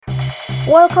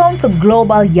Welcome to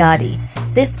Global Yardie.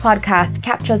 This podcast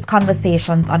captures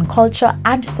conversations on culture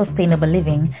and sustainable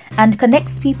living and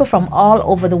connects people from all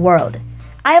over the world.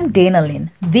 I am Dana Lynn,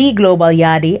 the Global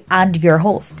Yardie, and your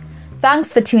host.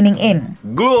 Thanks for tuning in.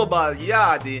 Global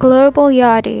Yardie. Global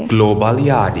Yardie. Global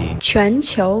Yardie. 全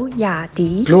球雅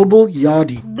迪 Global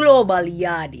Yardie. Global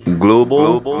Yardie.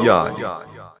 Global Yardie.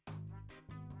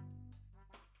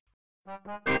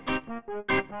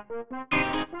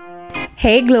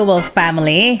 Hey Global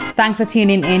family, thanks for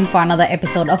tuning in for another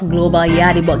episode of Global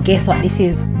Yardie. But guess what, this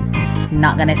is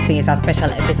not gonna say it's a special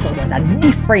episode, it's a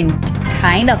different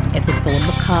kind of episode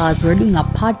because we're doing a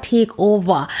pod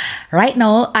takeover. Right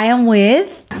now I am with...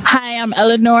 Hi, I'm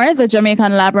Eleanor, the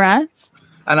Jamaican lab rat.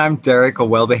 And I'm Derek, a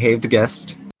well-behaved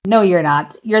guest. No, you're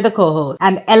not. You're the co-host.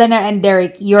 And Eleanor and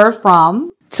Derek, you're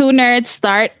from... Two Nerds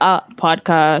Start a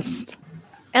Podcast.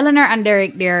 Eleanor and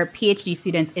Derek, they're PhD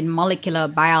students in molecular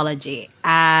biology.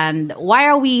 And why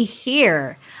are we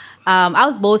here? I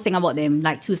was boasting about them,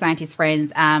 like two scientist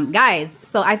friends. Guys,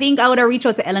 so I think I would have reached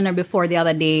out to Eleanor before the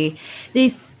other day.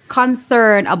 This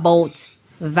concern about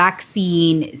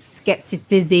vaccine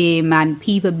skepticism and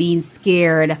people being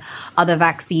scared of the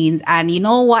vaccines. And you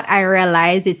know what I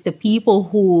realized? It's the people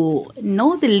who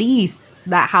know the least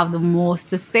that have the most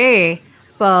to say.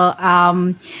 So,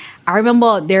 I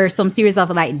remember there are some series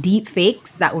of like deep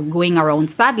fakes that were going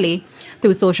around, sadly,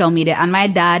 through social media. And my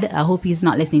dad, I hope he's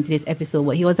not listening to this episode,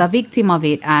 but he was a victim of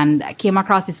it and came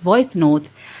across this voice note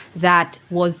that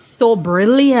was so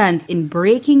brilliant in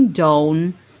breaking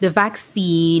down the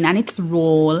vaccine and its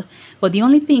role. But the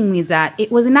only thing is that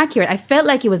it was inaccurate. I felt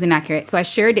like it was inaccurate. So I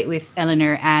shared it with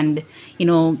Eleanor. And, you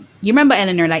know, you remember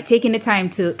Eleanor, like taking the time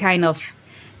to kind of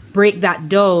break that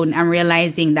down and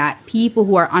realizing that people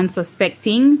who are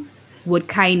unsuspecting would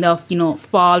kind of, you know,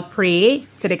 fall prey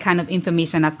to the kind of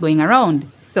information that's going around.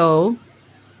 So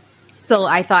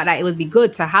I thought that it would be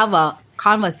good to have a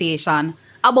conversation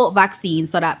about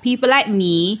vaccines so that people like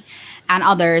me and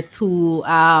others who,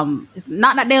 it's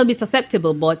not that they'll be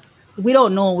susceptible, but we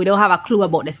don't know, we don't have a clue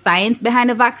about the science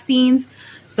behind the vaccines.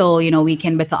 So, you know, we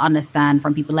can better understand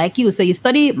from people like you. So you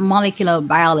study molecular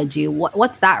biology.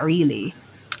 What's that really?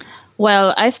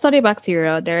 Well, I study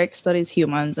bacteria. Derek studies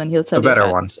humans, and he'll tell you the better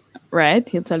that. one. Right,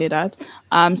 he'll tell you that.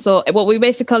 So what we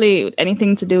basically,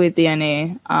 anything to do with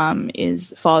DNA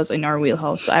falls in our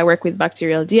wheelhouse. So I work with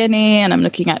bacterial DNA, and I'm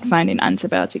looking at finding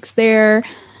antibiotics there.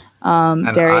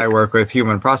 And Derek, I work with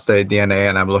human prostate DNA,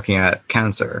 and I'm looking at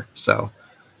cancer. So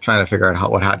trying to figure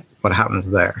out what happens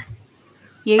there.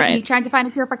 You Right. trying to find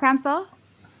a cure for cancer?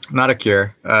 Not a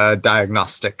cure,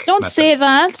 diagnostic. don't method. say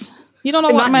that. You don't know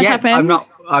what Not might yet. happen.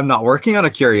 I'm not working on a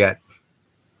cure yet.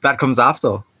 That comes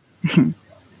after.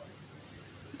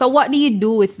 So what do you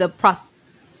do with the prostate?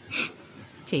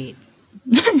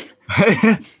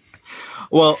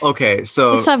 Well, okay,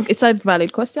 so It's a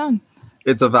valid question.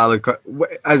 it's a valid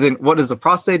as in, what does the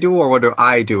prostate do, or what do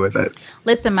I do with it?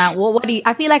 Listen, man, what do you,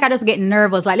 I feel like I just get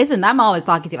nervous. Like, listen, I'm always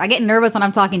talking to you. I get nervous when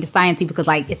I'm talking to science people because,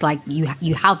 like, it's like you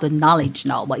have the knowledge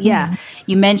now. But yeah,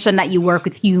 you mentioned that you work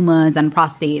with humans and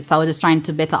prostates. So I was just trying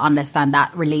to better understand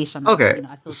that relation. Okay, You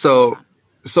know,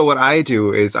 so what I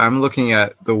do is I'm looking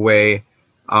at the way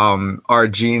our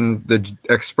genes, the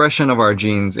expression of our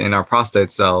genes in our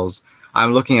prostate cells.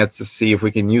 I'm looking at to see if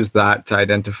we can use that to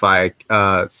identify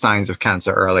signs of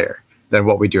cancer earlier than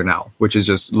what we do now, which is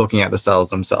just looking at the cells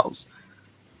themselves.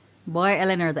 Boy,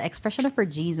 Eleanor, the expression of her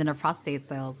genes in her prostate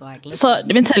cells. Like, listen. So let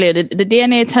me tell you, the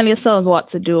DNA tell your cells what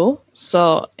to do.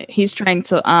 So he's trying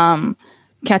to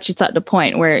catch it at the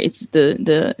point where it's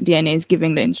the DNA is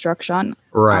giving the instruction.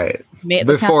 Right.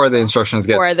 Before the instructions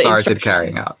get started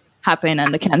carrying out. Happen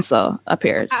and the cancer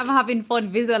appears. I'm having fun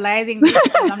visualizing this.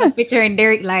 I'm just picturing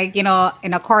Derek, like, you know,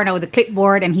 in a corner with a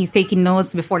clipboard and he's taking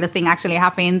notes before the thing actually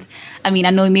happens. I mean,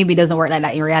 I know maybe it doesn't work like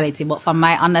that in reality, but from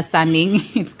my understanding,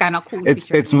 it's kind of cool.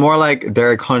 It's more like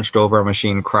Derek hunched over a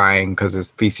machine crying because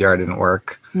his PCR didn't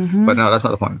work. Mm-hmm. But no, that's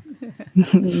not the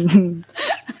point.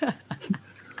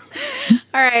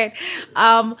 All right.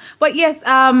 But yes,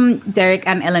 Derek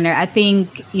and Eleanor, I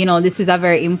think, you know, this is a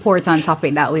very important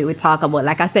topic that we would talk about.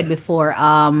 Like I said before,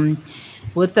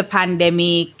 with the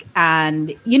pandemic.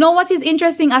 And you know what is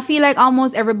interesting? I feel like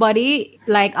almost everybody,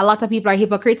 like a lot of people are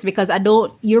hypocrites because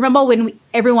you remember when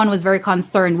everyone was very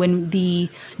concerned when the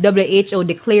WHO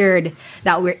declared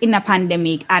that we're in a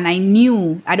pandemic. And I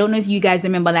don't know if you guys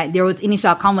remember, like there was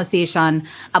initial conversation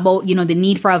about, you know, the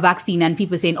need for a vaccine and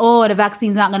people saying, oh, the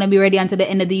vaccine's not going to be ready until the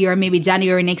end of the year, maybe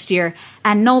January next year.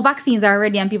 And no vaccines are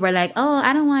ready and people are like, oh,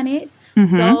 I don't want it.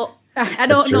 Mm-hmm. So I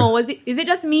don't true. know. Is it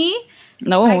just me?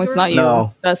 No, Like, it's not you.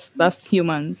 No. That's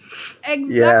humans.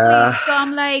 Exactly. Yeah. So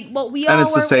I'm like, but we all And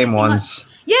it's the were same waiting on- ones.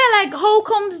 Yeah, like how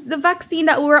comes the vaccine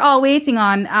that we were all waiting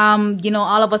on,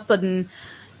 all of a sudden,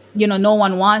 no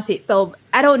one wants it. So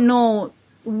I don't know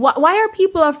why are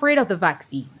people afraid of the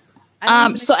vaccines?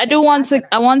 So I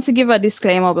want to give a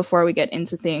disclaimer before we get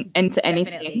into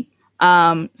anything.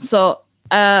 Definitely. So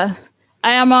I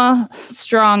am a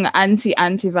strong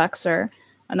anti-vaxxer,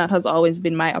 and that has always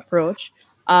been my approach.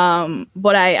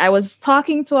 But I was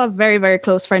talking to a very, very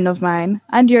close friend of mine,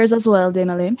 and yours as well,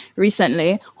 Dana-Lynn,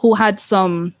 recently, who had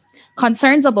some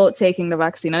concerns about taking the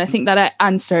vaccine. And I think that I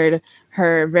answered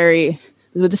her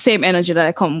with the same energy that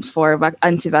I come for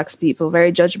anti-vax people,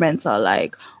 very judgmental,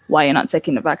 like, why you're not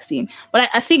taking the vaccine. But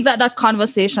I think that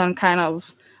conversation kind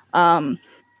of, I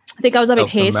think I was a bit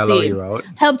hasty.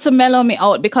 Helped to mellow me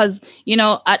out because,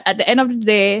 at the end of the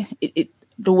day,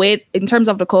 the way in terms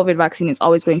of the COVID vaccine is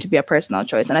always going to be a personal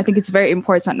choice. And I think it's very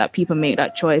important that people make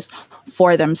that choice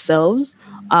for themselves.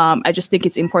 I just think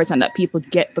it's important that people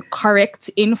get the correct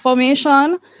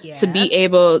information to be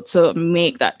able to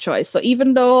make that choice. So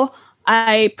even though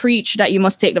I preach that you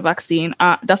must take the vaccine,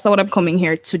 that's not what I'm coming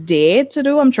here today to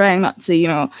do. I'm trying not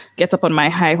to, get up on my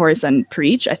high horse and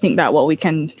preach. I think that what we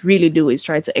can really do is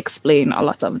try to explain a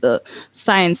lot of the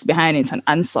science behind it and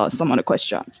answer some of the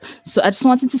questions. So I just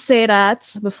wanted to say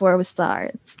that before we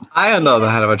start. I, on the other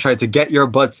hand, I tried to get your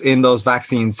butts in those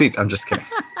vaccine seats. I'm just kidding.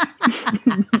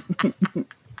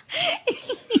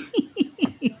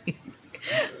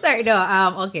 Sorry,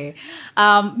 no, okay.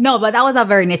 No, but that was a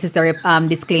very necessary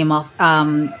disclaimer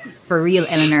for real,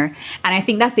 Eleanor. And I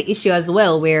think that's the issue as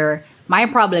well, where my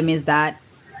problem is that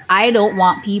I don't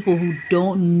want people who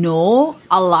don't know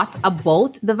a lot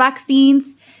about the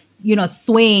vaccines,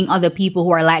 swaying other people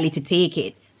who are likely to take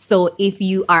it. So if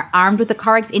you are armed with the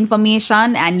correct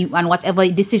information and whatever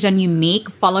decision you make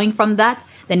following from that,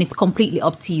 then it's completely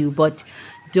up to you. But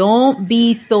don't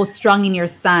be so strong in your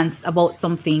stance about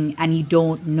something and you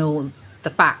don't know the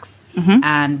facts. Mm-hmm.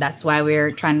 And that's why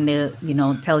we're trying to,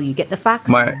 tell you, get the facts.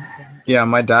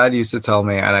 My dad used to tell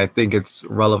me, and I think it's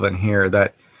relevant here,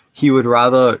 that he would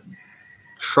rather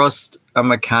trust a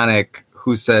mechanic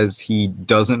who says he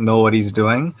doesn't know what he's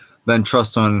doing than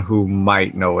trust someone who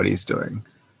might know what he's doing.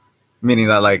 Meaning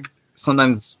that, like,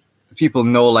 sometimes people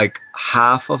know, like,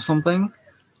 half of something,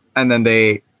 and then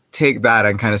they take that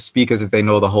and kind of speak as if they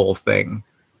know the whole thing,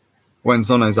 when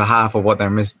sometimes the half of what they're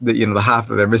the half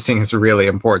that they're missing is really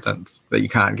important, that you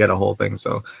can't get a whole thing.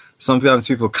 So sometimes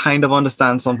people kind of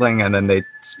understand something and then they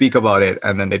speak about it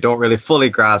and then they don't really fully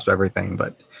grasp everything,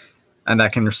 and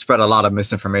that can spread a lot of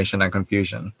misinformation and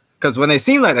confusion. Because when they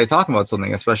seem like they're talking about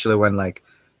something, especially when like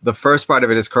the first part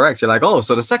of it is correct, you're like, oh,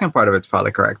 so the second part of it's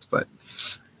probably correct, but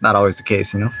not always the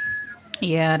case,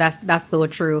 Yeah, that's so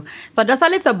true. So just a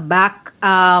little back,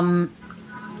 I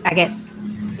guess,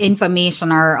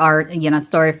 information or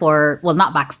story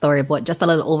not backstory, but just a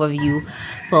little overview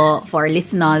for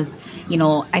listeners.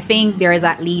 I think there is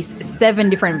at least 7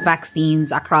 different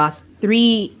vaccines across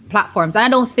 3 platforms.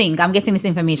 And I'm getting this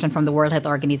information from the World Health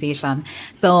Organization.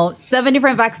 So 7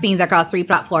 different vaccines across 3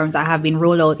 platforms that have been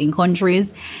rolled out in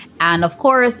countries. And of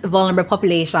course, vulnerable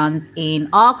populations in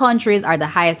all countries are the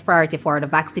highest priority for the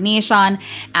vaccination.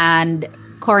 And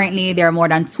currently, there are more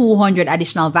than 200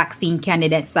 additional vaccine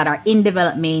candidates that are in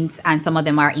development, and some of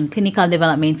them are in clinical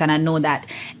development. And I know that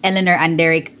Eleanor and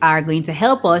Derek are going to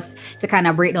help us to kind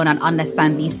of break down and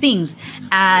understand these things.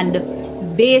 And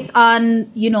based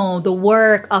on, the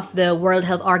work of the World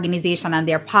Health Organization and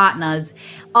their partners,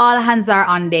 all hands are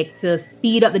on deck to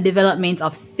speed up the development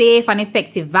of safe and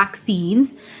effective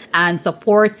vaccines and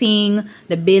supporting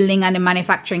the building and the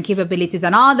manufacturing capabilities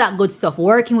and all that good stuff,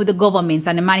 working with the governments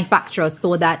and the manufacturers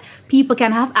so that people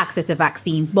can have access to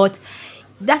vaccines. But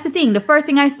that's the thing. The first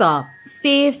thing I saw,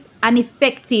 safe and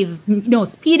effective,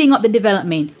 speeding up the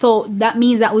development. So that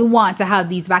means that we want to have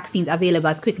these vaccines available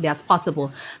as quickly as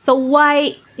possible. So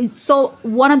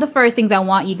one of the first things I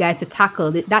want you guys to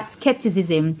tackle, that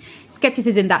skepticism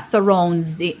that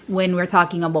surrounds it when we're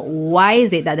talking about why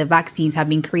is it that the vaccines have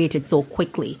been created so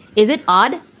quickly? Is it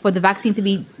odd for the vaccine to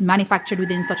be manufactured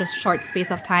within such a short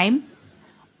space of time?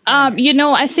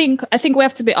 I think we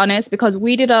have to be honest, because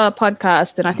we did a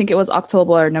podcast, and I think it was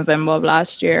October or November of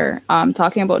last year,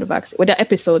 talking about the vaccine, with the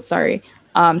episode,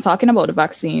 talking about the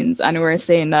vaccines, and we were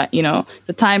saying that,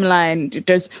 the timeline,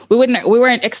 we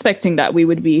weren't expecting that we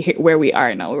would be where we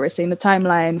are now. We were saying the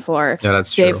timeline for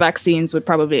safe vaccines would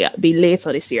probably be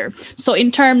later this year. So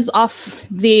in terms of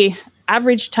the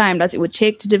average time that it would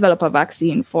take to develop a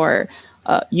vaccine for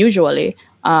usually,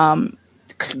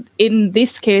 in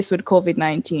this case with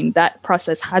COVID-19, that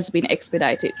process has been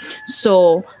expedited.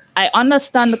 So I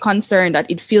understand the concern that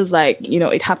it feels like,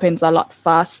 it happens a lot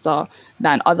faster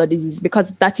than other diseases,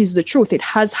 because that is the truth. It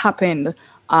has happened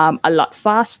a lot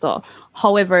faster.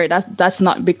 However, that's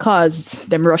not because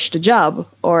them rushed the job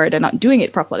or they're not doing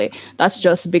it properly. That's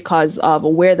just because of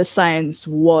where the science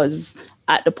was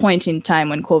at the point in time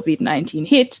when COVID-19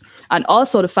 hit. And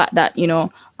also the fact that,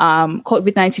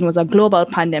 COVID-19 was a global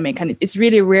pandemic, and it's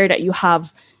really rare that you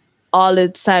have all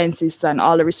the scientists and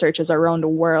all the researchers around the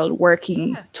world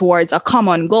working towards a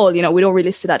common goal. We don't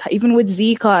really see that. Even with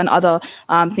Zika and other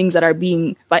things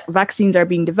that vaccines are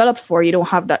being developed for, you don't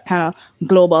have that kind of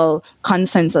global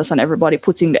consensus and everybody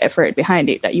putting the effort behind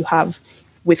it that you have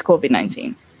with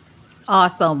COVID-19.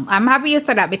 Awesome. I'm happy you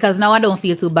said that, because now I don't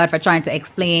feel too bad for trying to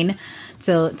explain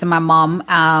to my mom.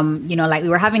 Like we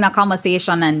were having a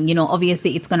conversation, and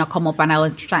obviously it's gonna come up, and I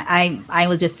was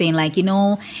just saying, like,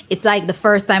 it's like the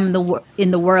first time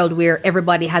in the world where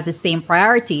everybody has the same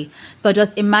priority. So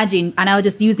just imagine, and I was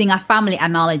just using a family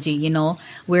analogy,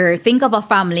 where think of a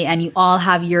family and you all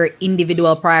have your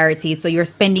individual priorities. So you're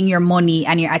spending your money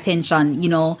and your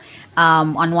attention,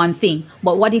 on one thing.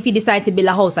 But what if you decide to build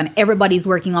a house and everybody's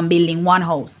working on building one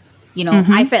house?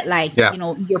 I felt like,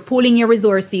 you're pooling your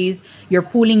resources, you're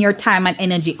pooling your time and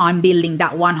energy on building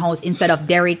that one house instead of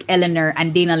Derek, Eleanor,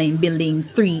 and Dana-Lynn building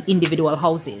 3 individual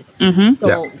houses.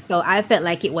 So I felt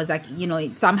like it was like,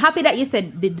 so I'm happy that you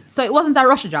said, so it wasn't a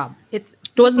rush job. It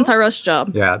wasn't a rush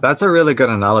job. Yeah, that's a really good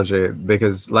analogy,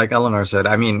 because like Eleanor said,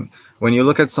 I mean, when you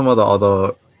look at some of the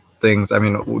other things, I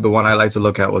mean, the one I like to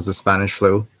look at was the Spanish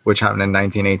flu, which happened in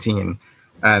 1918.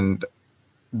 And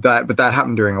that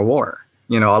happened during a war.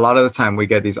 A lot of the time we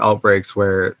get these outbreaks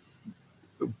where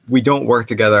we don't work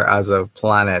together as a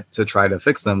planet to try to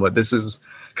fix them. But this is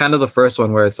kind of the first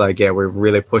one where it's like, we're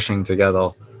really pushing together.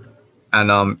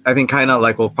 And I think kind of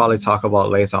like we'll probably talk about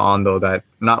later on, though, that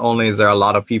not only is there a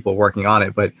lot of people working on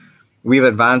it, but we've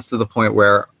advanced to the point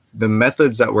where the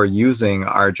methods that we're using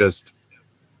are just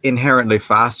inherently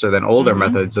faster than older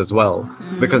methods as well,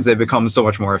 because they become so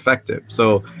much more effective.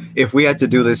 So if we had to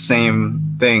do this same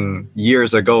thing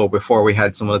years ago before we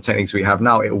had some of the techniques we have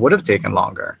now, it would have taken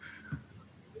longer.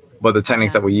 But the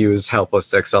techniques that we use help us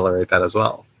to accelerate that as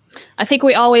well. I think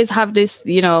we always have this,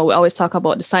 we always talk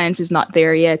about the science is not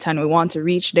there yet and we want to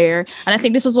reach there. And I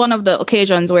think this was one of the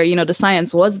occasions where, the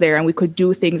science was there and we could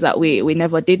do things that we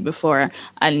never did before.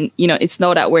 And, it's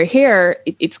now that we're here,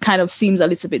 it kind of seems a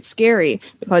little bit scary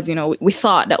because, we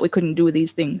thought that we couldn't do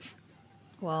these things.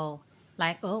 Well,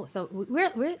 like, so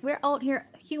we're out here,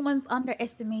 humans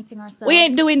underestimating ourselves. We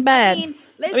ain't doing bad.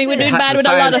 We're doing bad with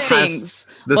a lot of things.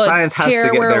 The science has to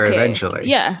get there eventually.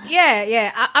 Yeah.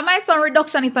 I might sound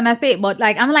reductionist when I say it, but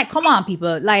like, I'm like, come on,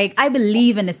 people. Like, I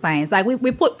believe in the science. Like,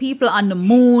 we put people on the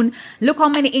moon. Look how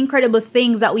many incredible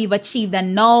things that we've achieved.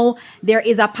 And now there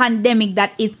is a pandemic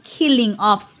that is killing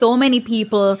off so many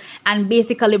people and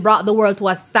basically brought the world to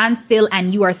a standstill.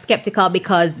 And you are skeptical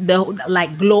because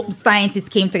scientists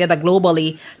came together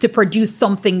globally to produce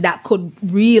something that could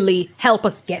really help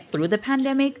us get through the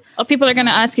pandemic. People are going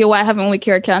to ask you, why haven't we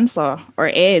cured cancer or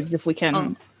AIDS if we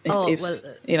can?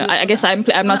 I guess I'm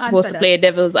not supposed to play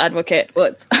devil's advocate,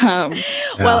 but I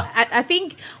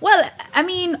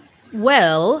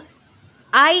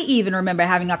even remember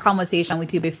having a conversation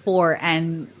with you before,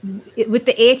 and with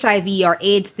the HIV or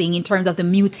AIDS thing in terms of the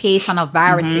mutation of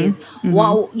viruses.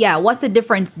 What's the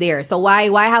difference there? So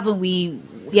why haven't we?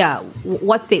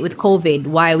 What's it with COVID?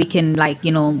 Why we can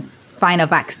find a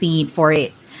vaccine for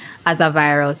it as a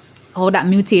virus? How that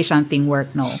mutation thing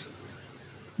work now?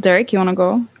 Derek, you want to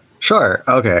go? Sure.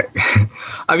 Okay.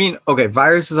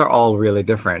 Viruses are all really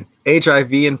different.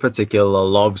 HIV in particular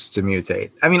loves to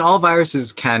mutate. I mean, all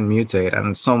viruses can mutate,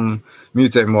 and some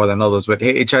mutate more than others, but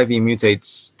HIV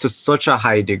mutates to such a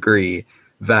high degree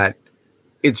that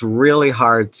it's really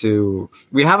hard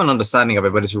we have an understanding of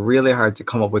it, but it's really hard to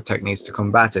come up with techniques to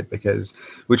combat it, because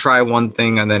we try one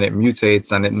thing and then it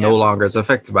mutates and it no longer is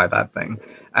affected by that thing.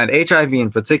 And HIV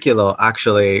in particular,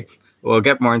 actually, we'll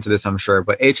get more into this, I'm sure,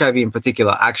 but HIV in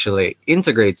particular actually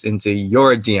integrates into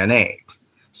your DNA.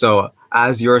 So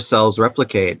as your cells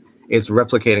replicate, it's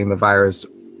replicating the virus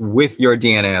with your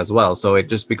DNA as well. So it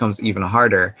just becomes even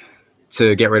harder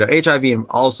to get rid of. HIV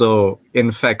also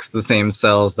infects the same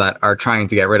cells that are trying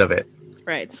to get rid of it.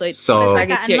 Right. So it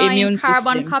targets your immune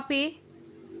carbon system. Copy.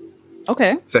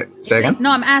 Okay. Say again?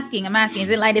 No, I'm asking. Is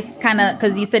it like this kind of,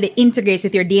 because you said it integrates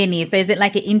with your DNA. So is it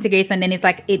like it integrates and then it's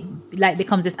like it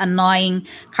becomes this annoying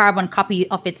carbon copy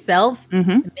of itself a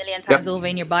million times over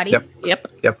in your body?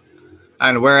 Yep.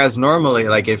 And whereas normally,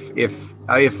 like if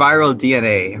viral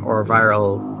DNA or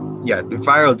viral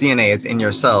viral DNA is in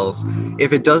your cells.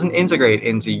 If it doesn't integrate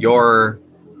into your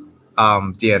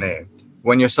DNA,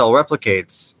 when your cell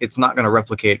replicates, it's not going to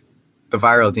replicate the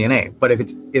viral DNA. But if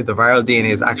the viral DNA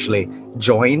is actually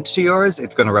joined to yours,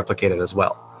 it's going to replicate it as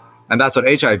well. And that's what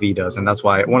HIV does, and that's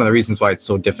why one of the reasons why it's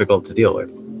so difficult to deal with.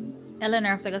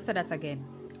 Eleanor, if I could say that again.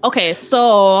 Okay,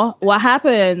 so what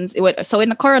happens? So when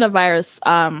the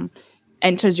coronavirus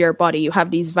enters your body, you have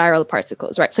these viral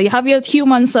particles, right? So you have your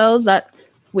human cells that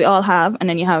we all have, and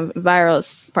then you have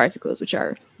viral particles, which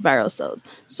are viral cells.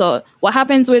 So what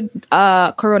happens with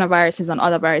coronaviruses and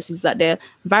other viruses is that the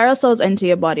viral cells enter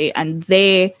your body, and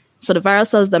the viral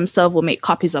cells themselves will make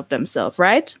copies of themselves,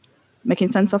 right?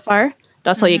 Making sense so far?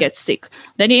 That's how you get sick.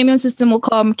 Then the immune system will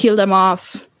come, kill them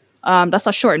off. That's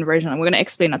a shortened version. We're going to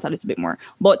explain that a little bit more.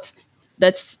 But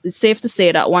it's safe to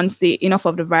say that once enough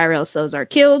of the viral cells are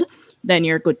killed, then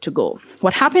you're good to go.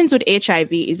 What happens with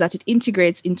HIV is that it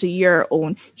integrates into your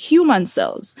own human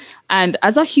cells. And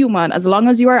as a human, as long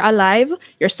as you are alive,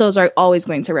 your cells are always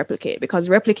going to replicate, because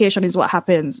replication is what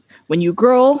happens when you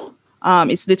grow.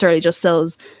 It's literally just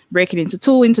cells breaking into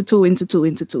two.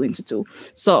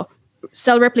 So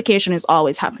cell replication is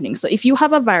always happening. So if you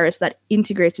have a virus that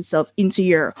integrates itself into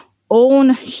your own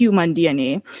human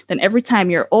DNA, then every time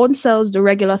your own cells do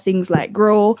regular things like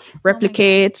grow,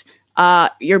 replicate,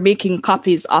 you're making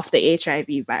copies of the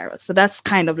HIV virus. So that's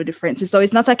kind of the difference. So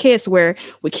it's not a case where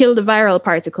we kill the viral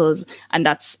particles and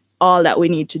that's all that we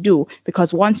need to do,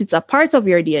 because once it's a part of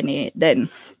your DNA, then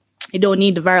you don't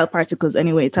need the viral particles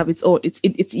anyway. It have its own.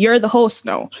 It's you're the host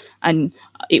now, and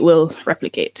it will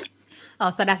replicate. Oh,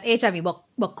 so that's HIV,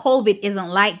 but COVID isn't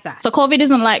like that. So COVID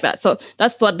isn't like that. So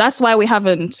that's why we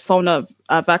haven't found a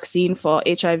vaccine for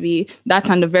HIV. That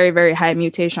and the very, very high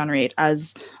mutation rate,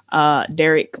 as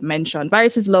Derek mentioned.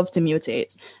 Viruses love to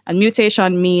mutate, and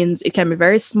mutation means it can be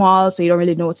very small, so you don't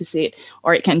really notice it,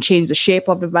 or it can change the shape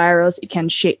of the virus. It can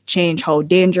change how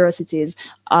dangerous it is.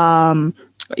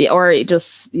 Or it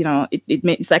just,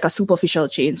 it's like a superficial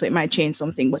change. So it might change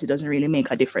something, but it doesn't really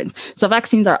make a difference. So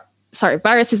viruses are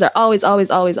always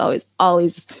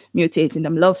mutating.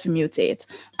 Them love to mutate,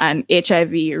 and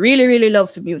HIV really, really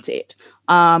love to mutate.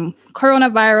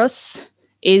 Coronavirus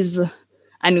is,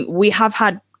 and we have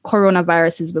had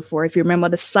coronaviruses before. If you remember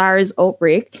the SARS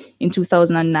outbreak in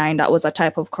 2009, that was a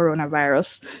type of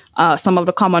coronavirus. Some of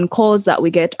the common colds that we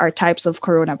get are types of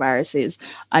coronaviruses,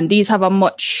 and these have a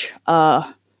much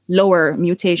lower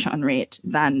mutation rate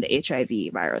than the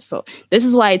HIV virus. So this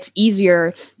is why it's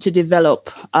easier to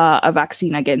develop a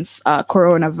vaccine against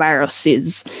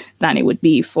coronaviruses than it would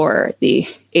be for the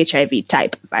HIV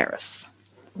type virus.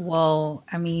 Whoa.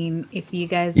 I mean, if you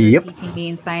guys were teaching me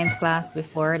in science class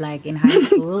before, like in high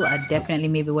school, I definitely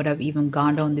maybe would have even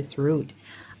gone down this route.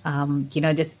 I'm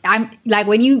like,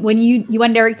 when you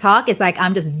and Derek talk, it's like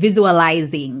I'm just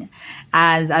visualizing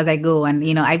as I go,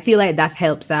 and I feel like that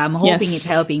helps. I'm hoping it's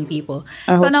helping people.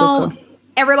 So now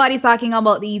everybody's talking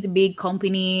about these big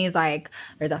companies, like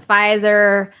there's a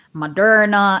Pfizer,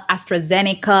 Moderna,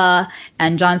 AstraZeneca,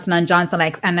 and Johnson & Johnson.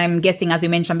 And I'm guessing, as you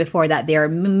mentioned before, that there are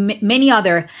many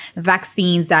other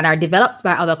vaccines that are developed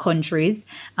by other countries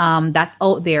that's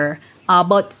out there.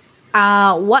 But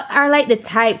what are like the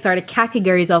types or the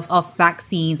categories of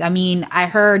vaccines? I mean, I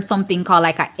heard something called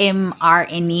like a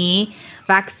mRNA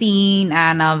vaccine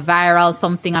and a viral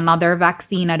something, another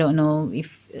vaccine. I don't know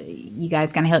if you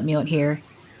guys can help me out here.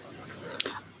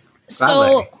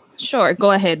 So, sure,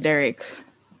 go ahead, Derek.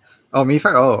 Oh, me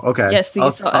first? Oh, okay. Yes,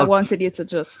 I wanted you to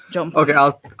just jump. Okay,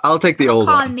 I'll take the old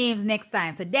one. Call names next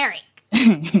time. So, Derek.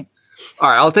 All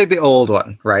right, I'll take the old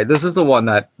one, right? This is the one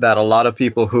that a lot of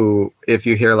people who, if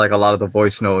you hear like a lot of the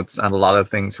voice notes and a lot of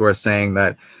things, who are saying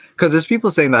that, because there's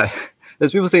people saying that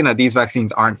these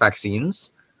vaccines aren't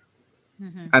vaccines.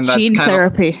 Mm-hmm. And that's gene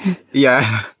therapy.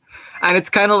 Yeah. And it's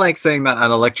kind of like saying that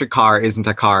an electric car isn't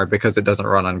a car because it doesn't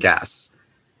run on gas.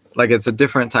 Like, it's a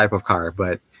different type of car,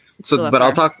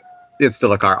 it's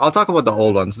still a car. I'll talk about the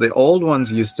old ones. The old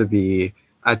ones used to be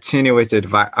attenuated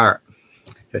viral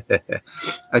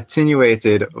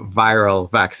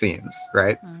vaccines,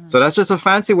 right? Mm-hmm. So that's just a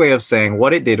fancy way of saying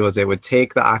what it did was it would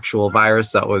take the actual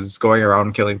virus that was going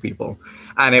around killing people,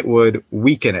 and it would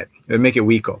weaken it. It would make it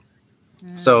weaker.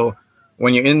 Mm-hmm. So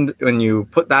when you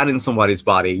put that in somebody's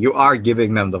body, you are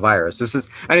giving them the virus.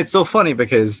 And it's so funny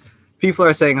because people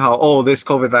are saying how, this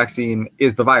COVID vaccine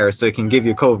is the virus, so it can give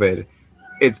you COVID.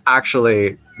 It's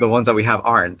actually the ones that we have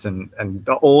aren't, and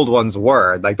the old ones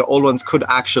were. Like, the old ones could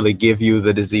actually give you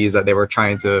the disease that they were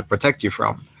trying to protect you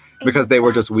from, because they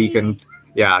were just weakened.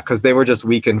 Yeah, because they were just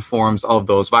weakened forms of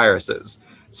those viruses.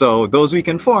 So those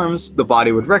weakened forms, the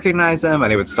body would recognize them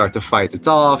and it would start to fight it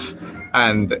off.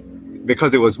 And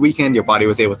because it was weakened, your body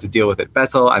was able to deal with it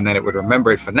better, and then it would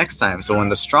remember it for next time. So when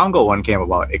the stronger one came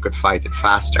about, it could fight it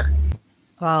faster.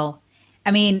 Wow.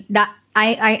 I mean, that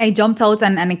I jumped out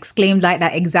and exclaimed like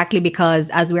that exactly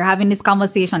because as we were having this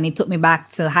conversation, it took me back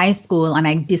to high school, and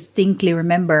I distinctly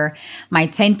remember my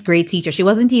 10th grade teacher. She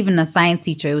wasn't even a science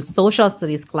teacher. It was social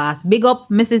studies class. Big up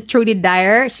Mrs. Trudy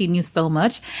Dyer. She knew so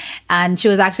much. And she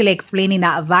was actually explaining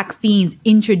that vaccines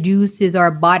introduce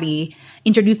our body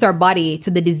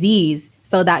to the disease,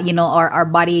 so that, you know, our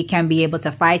body can be able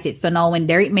to fight it. So now when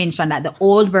Derek mentioned that the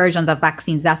old versions of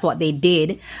vaccines, that's what they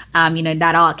did, you know,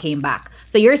 that all came back.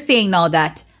 So you're saying now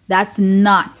that that's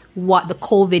not what the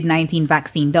COVID-19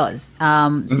 vaccine does.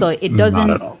 So it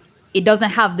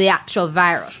doesn't have the actual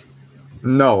virus.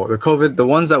 No, the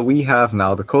ones that we have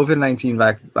now, the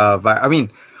COVID-19 I mean,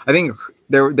 I think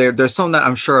there's some that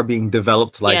I'm sure are being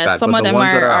developed like that. Yeah, some but of the them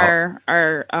ones that are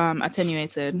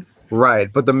attenuated.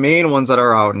 Right, but the main ones that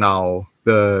are out now,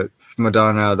 the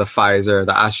Moderna, the Pfizer,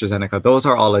 the AstraZeneca, those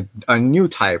are all a new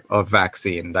type of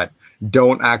vaccine that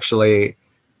don't actually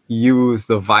use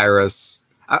the virus.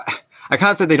 I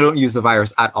can't say they don't use the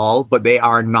virus at all, but they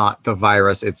are not the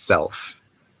virus itself.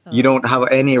 Oh. You don't have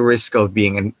any risk of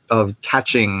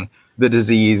catching the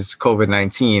disease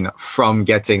COVID-19 from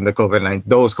getting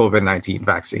those COVID-19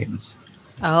 vaccines.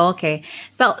 Oh, okay.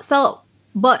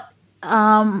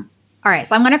 All right,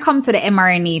 so I'm going to come to the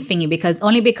mRNA thingy because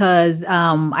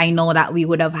I know that we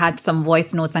would have had some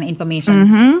voice notes and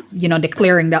information, you know,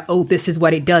 declaring that, oh, this is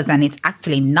what it does, and it's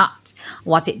actually not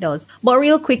what it does. But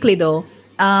real quickly, though,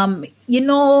 you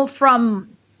know, from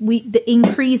the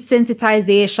increased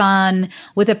sensitization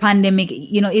with the pandemic,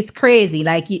 you know, it's crazy.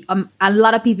 Like a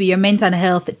lot of people, your mental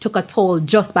health took a toll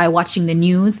just by watching the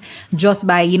news, just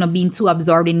by, you know, being too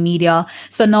absorbed in media.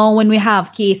 So now when we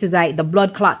have cases like the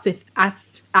blood clots with Oxford.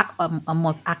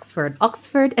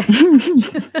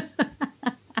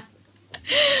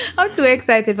 I'm too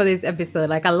excited for this episode.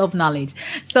 Like, I love knowledge.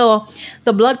 So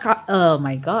the blood clot. Oh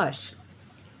my gosh.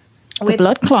 The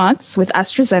blood clots with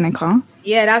AstraZeneca.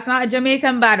 Yeah, that's not a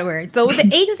Jamaican bad word. So with the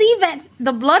AZ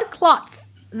the blood clots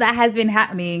that has been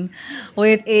happening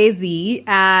with AZ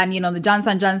and, you know, the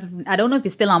Johnson & Johnson, I don't know if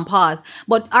it's still on pause,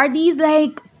 but are these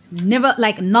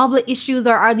novel issues,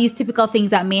 or are these typical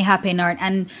things that may happen?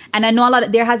 And I know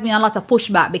there has been a lot of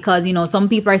pushback because, you know, some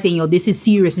people are saying, yo, this is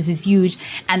serious, this is huge.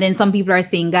 And then some people are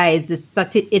saying, guys,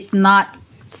 it's not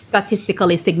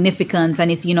statistically significant,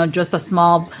 and it's, you know, just a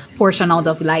small portion out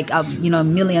of you know,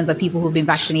 millions of people who've been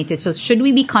vaccinated. So should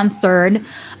we be concerned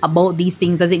about these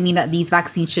things? Does it mean that these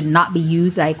vaccines should not be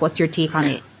used? Like, what's your take on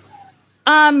it?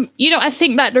 You know, I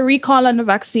think that the recall on the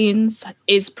vaccines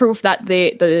is proof that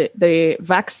the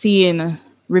vaccine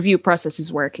review process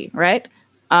is working, right?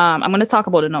 I'm going to talk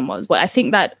about the numbers, but I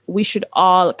think that we should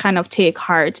all kind of take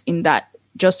heart in that,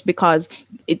 just because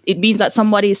it means that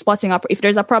somebody is spotting up. If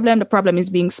there's a problem, the problem is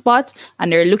being spotted,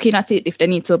 and they're looking at it. If they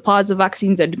need to pause the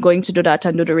vaccines, they're going to do that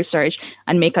and do the research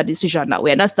and make a decision that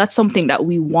way. And that's something that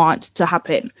we want to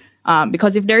happen.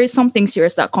 Because if there is something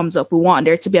serious that comes up, we want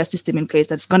there to be a system in place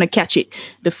that's going to catch it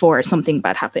before something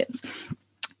bad happens.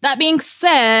 That being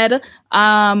said,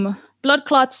 blood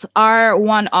clots are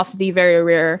one of the very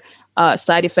rare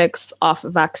side effects of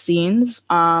vaccines.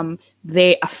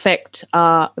 They affect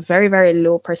a very, very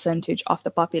low percentage of the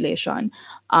population.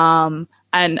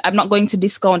 And I'm not going to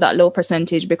discount that low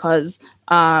percentage because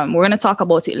we're going to talk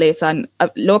about it later. And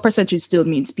a low percentage still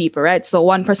means people, right? So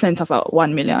 1% of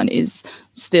 1 million is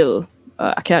still,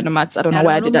 I can't do maths. I don't know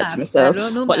why I did that to myself.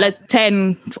 But like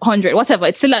 10, 100, whatever.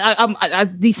 It's still a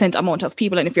decent amount of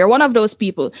people. And if you're one of those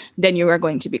people, then you are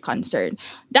going to be concerned.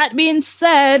 That being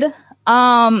said,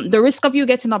 the risk of you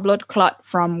getting a blood clot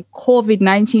from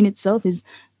COVID-19 itself is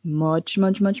much,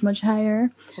 much, much, much higher.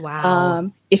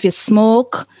 Wow. If you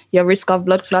smoke, your risk of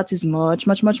blood clots is much,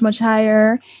 much, much, much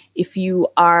higher. If you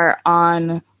are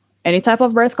on any type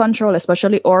of birth control,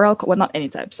 especially oral, well, not any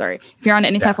type, sorry. If you're on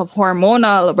any type of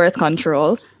hormonal birth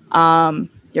control,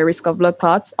 your risk of blood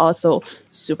clots also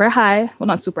super high. Well,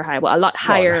 not super high, but a lot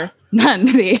higher than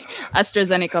the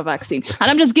AstraZeneca vaccine.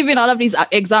 And I'm just giving all of these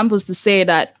examples to say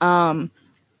that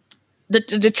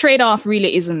the trade-off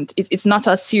really isn't. It's not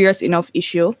a serious enough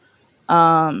issue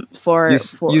for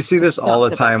you see this all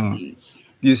the time. Vaccines.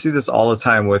 You see this all the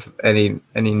time with any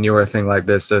newer thing like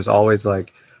this. There's always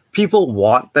like people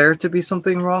want there to be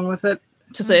something wrong with it,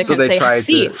 so they try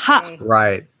to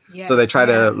right. Yeah. So they try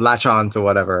to latch on to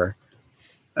whatever.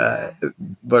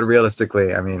 But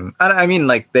realistically, I mean,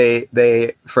 like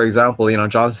they, for example, you know,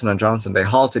 Johnson & Johnson, they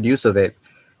halted use of it.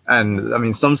 And I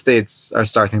mean, some states are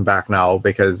starting back now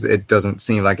because it doesn't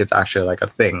seem like it's actually like a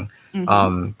thing,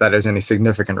 that there's any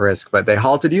significant risk, but they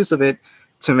halted use of it.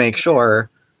 to make sure.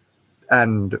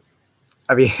 And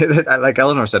I mean, like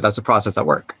Eleanor said, that's a process at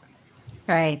work.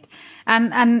 Right.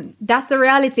 And that's the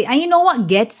reality. And you know what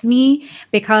gets me?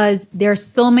 Because there's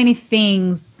so many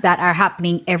things that are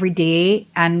happening every day,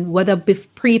 and whether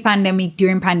pre-pandemic,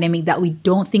 during pandemic, that we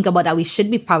don't think about, that we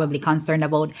should be probably concerned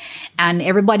about. And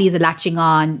everybody is latching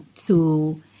on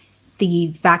to the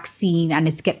vaccine and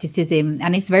the skepticism,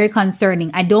 and it's very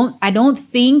concerning. I don't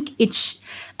think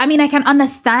I mean, I can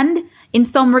understand in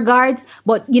some regards,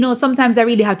 but sometimes I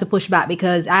really have to push back,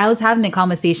 because I was having a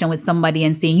conversation with somebody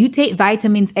and saying, you take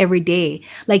vitamins every day,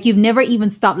 like you've never even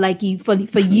stopped, like for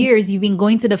years you've been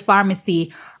going to the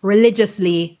pharmacy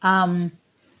religiously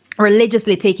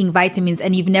taking vitamins,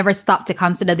 and you've never stopped to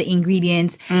consider the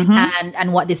ingredients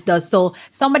and what this does. So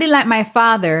somebody like my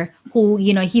father, who,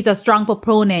 he's a strong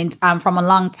proponent from a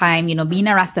long time, being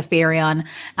a Rastafarian,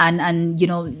 and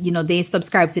they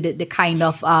subscribe to the kind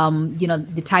of,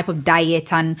 the type of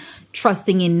diet and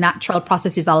trusting in natural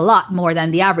processes a lot more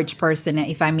than the average person,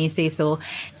 if I may say so.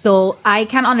 So I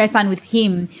can understand with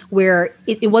him where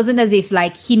it wasn't as if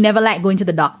like he never liked going to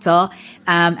the doctor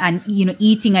and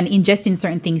eating and ingesting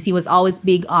certain things. He was always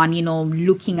big on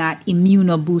looking at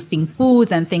immuno-boosting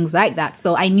foods and things like that.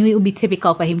 So I knew it would be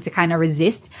typical for him to kind of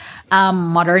resist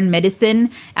modern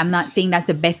medicine. I'm not saying that's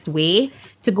the best way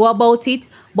to go about it,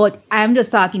 but I'm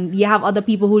just talking, you have other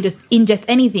people who just ingest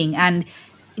anything. And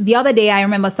the other day, I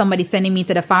remember somebody sending me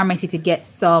to the pharmacy to get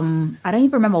some, I don't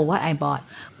even remember what I bought,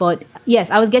 but yes,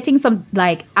 I was getting some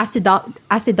like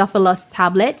acidophilus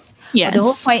tablets. Yes. But the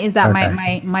whole point is that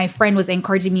my friend was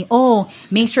encouraging me,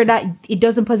 make sure that it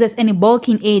doesn't possess any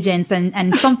bulking agents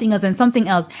and something else and something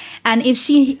else. And if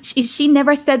she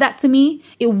never said that to me,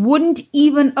 it wouldn't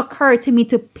even occur to me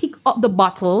to pick up the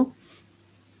bottle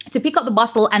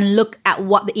and look at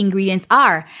what the ingredients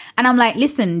are. And I'm like,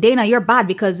 listen, Dana, you're bad,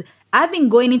 because I've been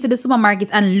going into the supermarket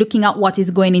and looking at what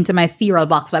is going into my cereal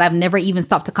box, but I've never even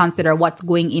stopped to consider what's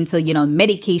going into,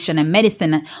 medication and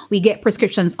medicine. We get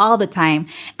prescriptions all the time.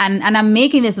 And I'm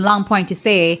making this long point to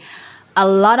say a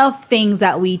lot of things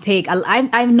that we take.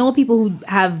 I know people who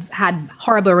have had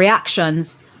horrible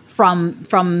reactions from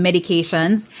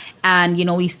medications, and,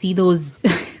 we see those...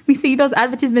 We see those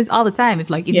advertisements all the time. If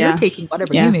you're taking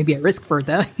whatever, you may be at risk for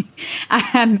that.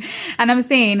 and I'm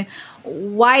saying,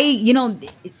 why,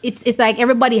 it's like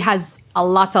everybody has a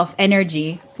lot of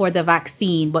energy for the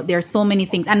vaccine, but there's so many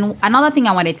things. And another thing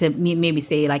I wanted to maybe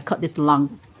say, like cut this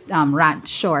long rant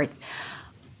short,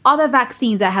 other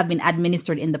vaccines that have been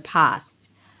administered in the past,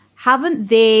 haven't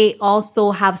they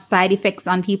also have side effects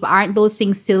on people? Aren't those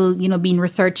things still, being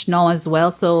researched now as well?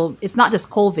 So it's not just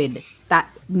COVID that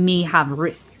may have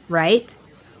risk, right?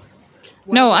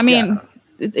 No, I mean,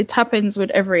 it happens with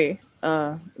every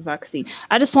vaccine.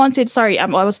 I just wanted, I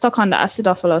was stuck on the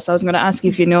acidophilus. I was going to ask you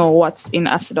if you know what's in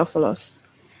acidophilus.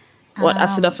 What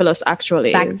acidophilus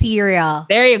actually bacteria. Is.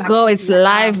 There you go. It's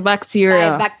live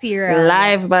bacteria.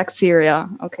 Live bacteria.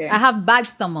 Okay. I have bad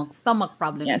stomach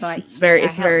problems. Yes, so it's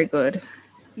very good.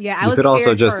 Yeah, you could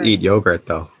also just eat yogurt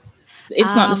though.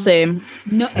 It's not the same.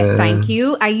 No, thank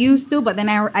you. I used to, but then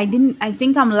I didn't. I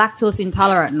think I'm lactose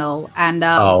intolerant now, and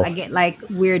I get like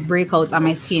weird breakouts on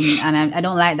my skin, and I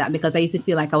don't like that, because I used to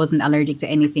feel like I wasn't allergic to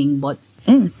anything, but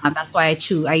that's why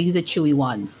I use the chewy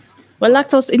ones. Well,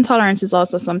 lactose intolerance is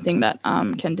also something that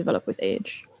can develop with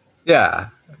age. Yeah.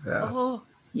 Oh.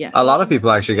 Yeah. A lot of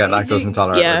people actually get lactose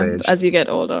intolerant with age. As you get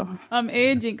older. I'm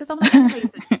aging because I'm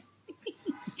like.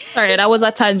 Sorry, that was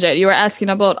a tangent. You were asking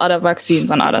about other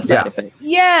vaccines and other side effects.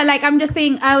 Yeah, like I'm just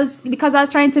saying, I was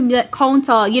trying to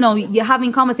counter, you're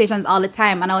having conversations all the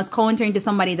time, and I was countering to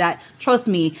somebody that, trust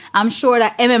me, I'm sure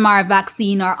that MMR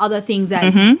vaccine or other things that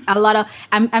a lot of,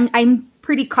 I'm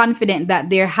pretty confident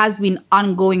that there has been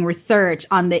ongoing research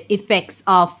on the effects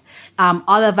of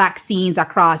other vaccines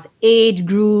across age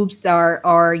groups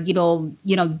or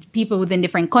people within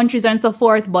different countries and so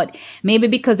forth. But maybe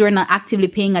because we're not actively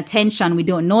paying attention, we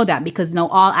don't know that, because now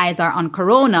all eyes are on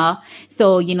Corona.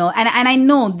 So, and I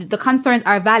know the concerns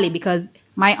are valid, because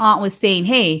my aunt was saying,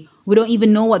 hey, we don't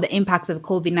even know what the impacts of the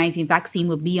COVID-19 vaccine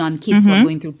will be on kids who are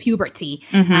going through puberty,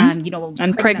 and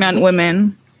pregnant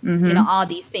women. All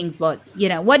these things. But,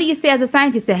 what do you say as a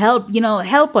scientist to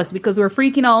help us, because we're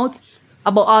freaking out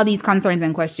about all these concerns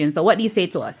and questions. So what do you say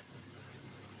to us?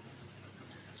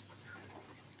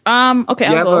 Okay.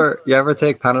 You ever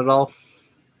take Panadol?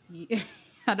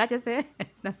 That's just it.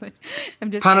 That's what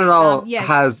I'm just Panadol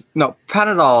saying.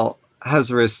 Panadol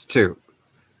has risks too.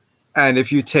 And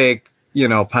if you take,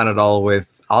 Panadol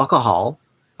with alcohol,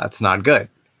 that's not good.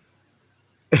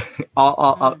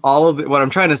 all of it, what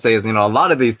I'm trying to say is, a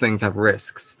lot of these things have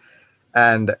risks,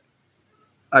 and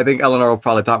I think Eleanor will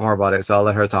probably talk more about it, so I'll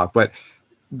let her talk. But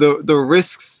the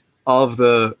risks of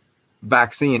the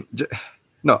vaccine.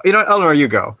 No, Eleanor, you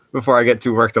go before I get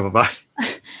too worked up about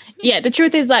it. Yeah, the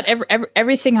truth is that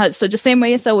everything has, so the same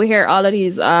way so we hear all of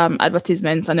these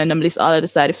advertisements and then them list all of the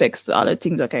side effects, all of the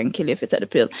things that can kill you if you take the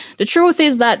pill. The truth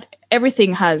is that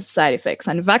everything has side effects,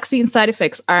 and vaccine side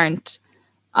effects aren't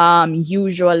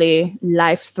usually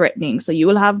life-threatening. So you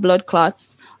will have blood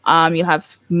clots, you'll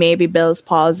have maybe Bell's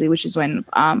palsy, which is when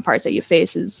parts of your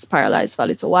face is paralyzed for a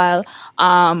little while.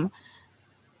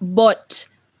 But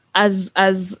as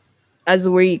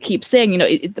we keep saying,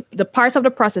 the part of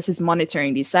the process is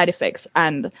monitoring these side effects.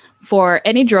 And for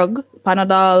any drug,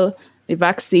 Panadol, the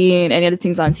vaccine, any other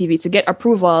things on TV, to get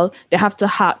approval, they have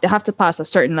to pass a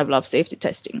certain level of safety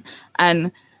testing.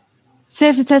 And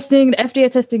safety testing, the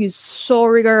FDA testing is so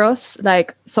rigorous.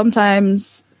 Like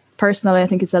sometimes, personally, I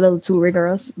think it's a little too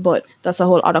rigorous, but that's a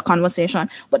whole other conversation.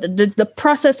 But the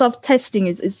process of testing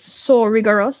is so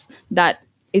rigorous that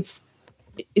it's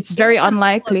very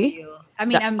unlikely. I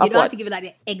mean, you don't have to give it like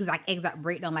the exact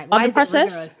breakdown. Like, why is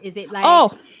process? it rigorous? Is it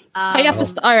like? You have to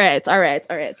all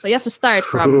right. So you have to start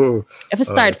from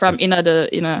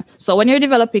So when you're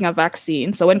developing a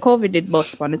vaccine, so when COVID did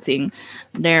bust on the thing,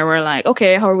 they were like,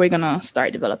 okay, how are we gonna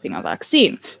start developing a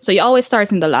vaccine? So you always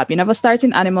start in the lab. You never start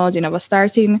in animals. You never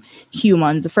start in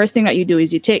humans. The first thing that you do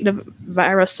is you take the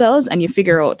virus cells and you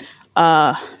figure out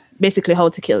basically how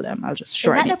to kill them. I'll just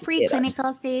shorten it. Is that the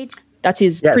preclinical stage? That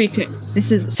is yes.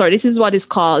 This is what is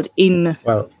called in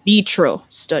vitro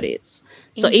studies.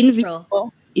 So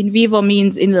in vivo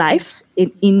means in life,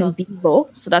 in vivo.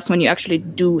 So that's when you actually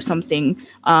do something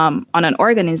on an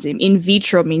organism. In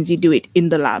vitro means you do it in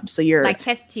the lab. So you're like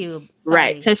test tube.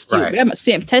 Right, test tube. Right. Yeah,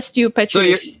 same test tube. So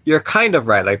you're kind of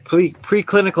right. Like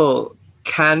preclinical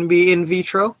can be in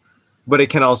vitro, but it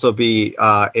can also be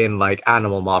in like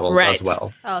animal models as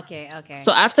well. Okay.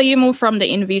 So after you move from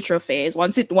the in vitro phase,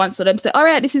 once so them say, all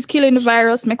right, this is killing the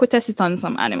virus, make we test it on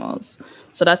some animals.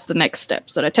 So that's the next step.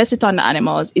 So they test it on the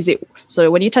animals. So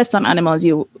when you test on animals,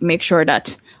 you make sure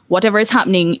that whatever is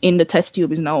happening in the test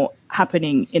tube is now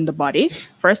happening in the body,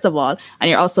 first of all. And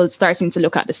you're also starting to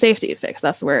look at the safety effects.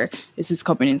 That's where this is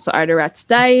coming in. So are the rats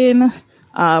dying?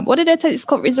 What did they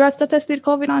test? Is rats that tested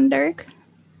COVID on, Derek?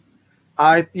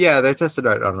 They tested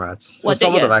it on rats. For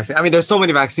some of the vaccines. I mean, there's so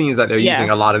many vaccines that they're using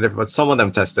a lot of different, but some of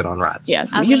them tested on rats.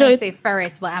 Yes, I was usually say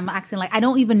ferrets, but I'm acting like I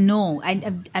don't even know. I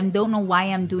don't know why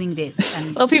I'm doing this.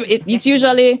 And so people, it's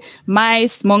usually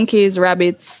mice, monkeys,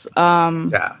 rabbits,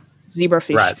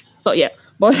 zebrafish. Rat. So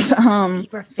but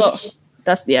zebrafish. So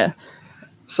that's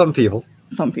Some people.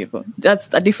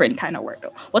 That's a different kind of work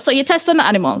though. Well, so you test on the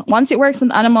animal. Once it works on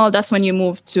the animal, that's when you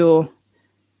move to.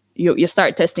 You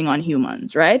start testing on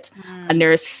humans, right? And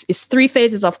it's 3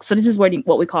 phases of, so this is what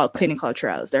we call clinical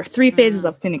trials. There are 3 phases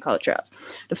of clinical trials.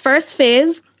 The first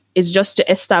phase is just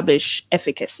to establish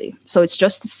efficacy. So it's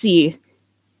just to see,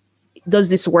 does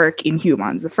this work in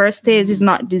humans? The first phase is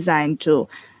not designed to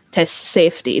test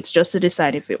safety. It's just to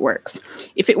decide if it works.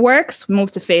 If it works, we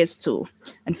move to phase 2.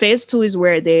 And phase 2 is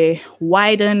where they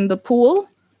widen the pool.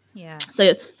 Yeah.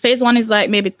 So phase 1 is like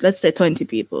maybe, let's say 20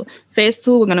 people. Phase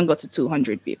 2, we're going to go to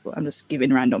 200 people. I'm just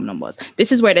giving random numbers.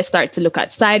 This is where they start to look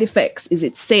at side effects. Is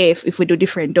it safe if we do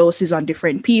different doses on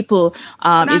different people?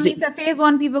 That phase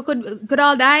 1 people could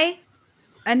all die?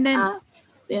 And then...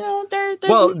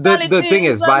 the thing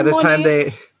is, by the time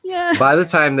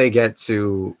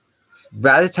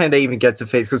they even get to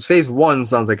phase, because phase 1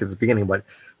 sounds like it's the beginning, but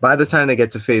by the time they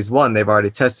get to phase 1, they've already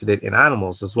tested it in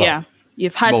animals as well. Yeah. You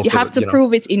have to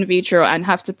prove it in vitro and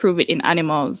have to prove it in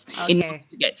animals in order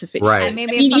to get to phase. Right. And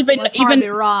maybe if something was horribly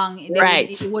wrong, it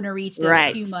wouldn't reach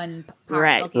the human part.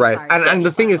 Right. Okay, right. And the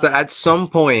thing is that at some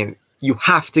point you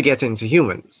have to get into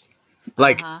humans.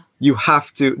 Like you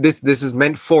have to. This is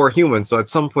meant for humans. So at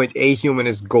some point a human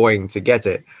is going to get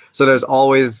it. So there's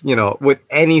always, with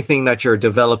anything that you're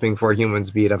developing for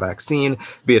humans, be it a vaccine,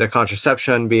 be it a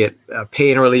contraception, be it a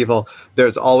pain reliever,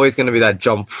 there's always going to be that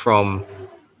jump from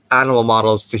animal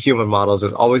models to human models.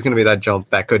 There's always going to be that jump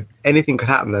anything could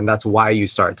happen, and that's why you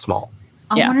start small.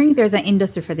 I'm wondering if there's an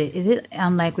industry for this. Is it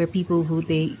like where people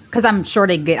because I'm sure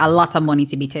they get a lot of money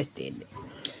to be tested.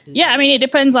 Yeah, I mean, it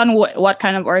depends on what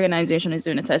kind of organization is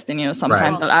doing the testing.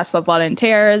 Sometimes they'll ask for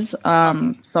volunteers.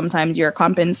 Sometimes you're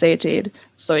compensated.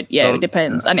 So it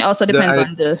depends. And it also depends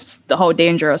on the how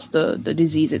dangerous the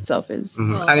disease itself is.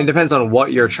 Mm-hmm. And it depends on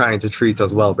what you're trying to treat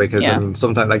as well. Because, I mean,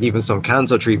 sometimes, like even some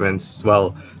cancer treatments,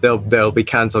 there'll be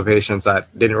cancer patients that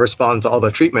didn't respond to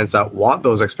other treatments that want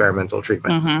those experimental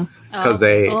treatments. Because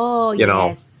they,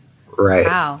 yes. right.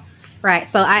 Wow. Right.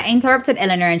 So I interrupted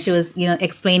Eleanor and she was,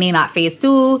 explaining that phase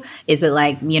 2 is with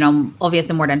like,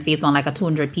 obviously more than phase 1, like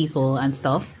 200 people and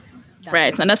stuff.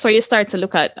 Right. And that's where you start to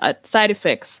look at side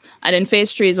effects. And then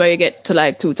phase 3 is where you get to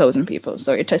like 2,000 people.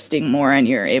 So you're testing more and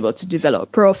you're able to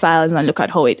develop profiles and look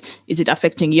at how is it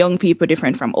affecting young people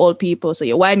different from old people. So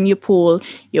you widen your pool,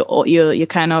 you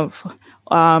kind of,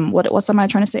 what am I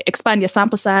trying to say? Expand your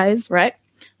sample size, right?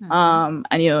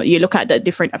 And you look at the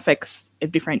different effects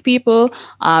of different people.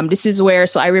 This is where,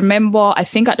 so I remember, I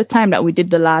think at the time that we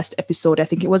did the last episode, I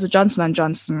think it was a Johnson &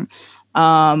 Johnson,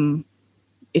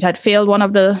 it had failed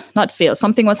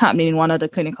something was happening in one of the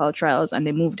clinical trials and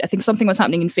they moved, I think something was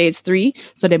happening in phase 3.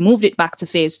 So they moved it back to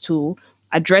phase 2,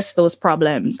 addressed those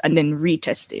problems and then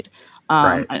retested.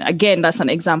 Right. And again, that's an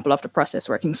example of the process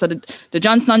working. So the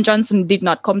Johnson & Johnson did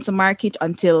not come to market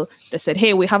until they said,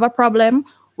 hey, we have a problem.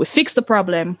 We fix the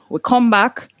problem. We come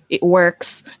back. It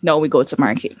works. Now we go to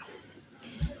market.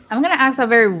 I'm going to ask a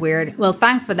very weird, well,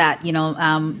 thanks for that,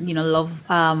 love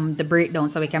the breakdown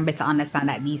so we can better understand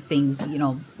that these things,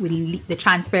 with the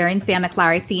transparency and the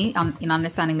clarity in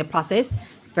understanding the process,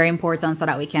 very important so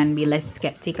that we can be less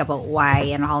skeptic about why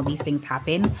and how these things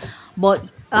happen. But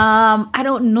I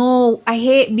don't know. I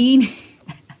hate being...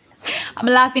 I'm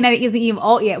laughing that it isn't even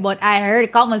out yet, but I heard a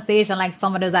conversation like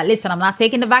somebody was like, listen, I'm not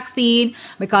taking the vaccine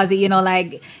because,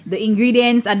 like the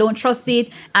ingredients, I don't trust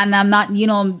it. And I'm not,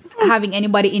 having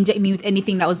anybody inject me with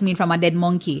anything that was made from a dead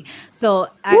monkey. So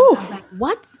I was like,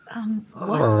 what?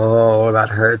 What? Oh, that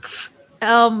hurts.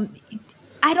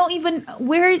 I don't even,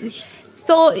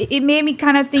 so it made me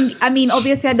kind of think, I mean,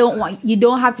 obviously you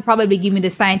don't have to probably give me the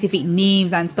scientific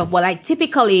names and stuff, but like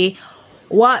typically,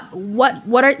 what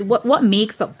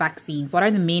makes up vaccines? What are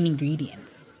the main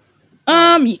ingredients?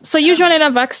 So usually in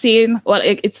a vaccine, well,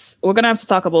 we're gonna have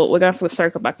to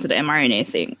circle back to the mRNA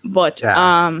thing, but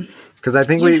because I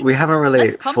think we haven't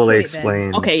really fully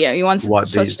explained. Okay, yeah, you want to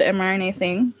touch the mRNA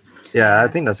thing? Yeah, I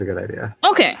think that's a good idea.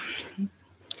 Okay,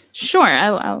 sure,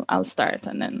 I'll start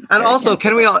and then. And also,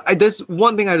 there's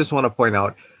one thing I just want to point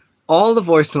out: all the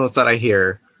voice notes that I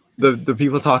hear, the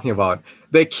people talking about.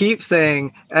 They keep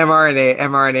saying mRNA.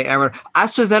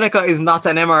 AstraZeneca is not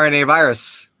an mRNA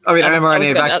virus. I mean, an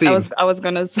mRNA vaccine. I was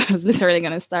literally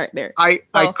gonna start there. I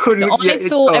couldn't. The only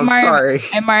two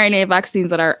mRNA vaccines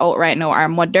that are out right now are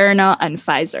Moderna and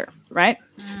Pfizer, right?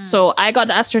 So I got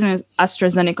the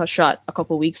AstraZeneca shot a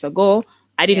couple weeks ago.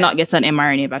 I did not get an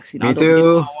mRNA vaccine. Me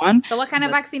too. So what kind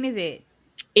of vaccine is it?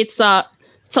 It's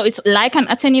like an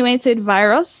attenuated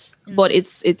virus, but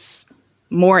it's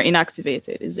more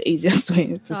inactivated is the easiest way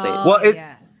to say it. Well,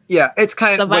 it's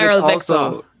kind of, but it's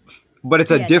also, but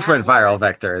it's a different viral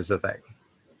vector is the thing.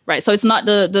 Right. So it's not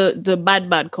the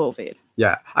bad COVID.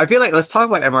 Yeah. I feel like let's talk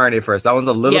about mRNA first. That one's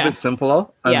a little bit simpler.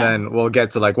 And then we'll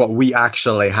get to like what we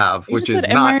actually have, which is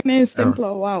not. mRNA is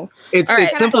simpler. Wow. It's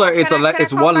simpler.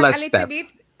 It's one less step.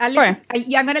 I'm going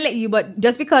to let you, but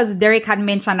just because Derek had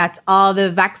mentioned that all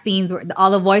the vaccines,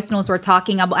 all the voice notes we're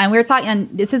talking about, and we're talking, and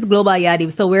this is Global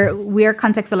Yadi, so we're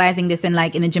contextualizing this in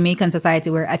the Jamaican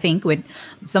society where I think with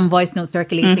some voice notes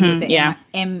circulating with the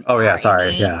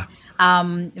mRNA,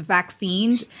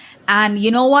 vaccines. And you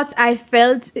know what I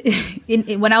felt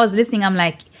when I was listening, I'm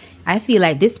like, I feel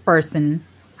like this person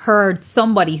heard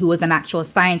somebody who was an actual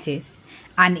scientist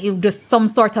and it was just some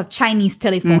sort of Chinese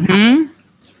telephone happened.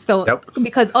 So,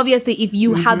 because obviously if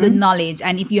you have the knowledge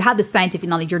and if you have the scientific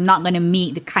knowledge, you're not going to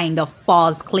meet the kind of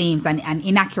false claims and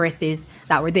inaccuracies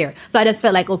that were there. So I just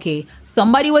felt like, okay,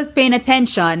 somebody was paying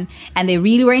attention and they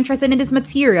really were interested in this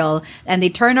material and they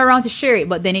turned around to share it,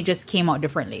 but then it just came out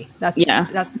differently. Yep.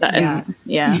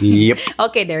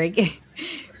 Okay, Derek.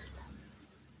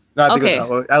 No, I think it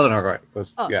was Eleanor, right?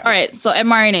 All right. So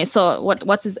mRNA. So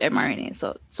what is mRNA?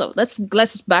 So let's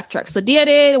backtrack. So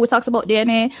DNA, we talked about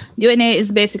DNA. DNA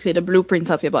is basically the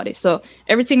blueprint of your body. So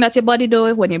everything that your body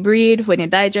does when you breathe, when you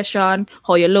digestion,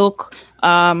 how you look,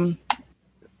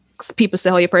 people say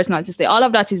how your personality stay. All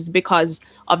of that is because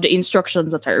of the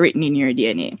instructions that are written in your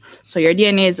DNA. So your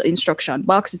DNA is instruction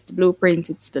box. It's the blueprint.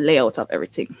 It's the layout of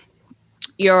everything.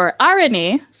 Your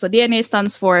RNA, so DNA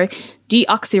stands for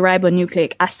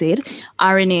deoxyribonucleic acid.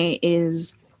 RNA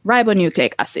is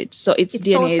ribonucleic acid. So it's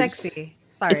DNA's. So sexy.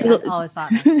 Sorry, I always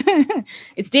thought.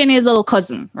 It's DNA's little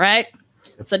cousin, right?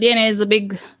 So DNA is the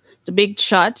big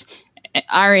shot.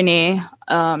 RNA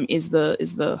is the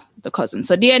cousin.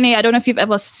 So DNA, I don't know if you've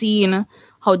ever seen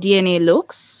how DNA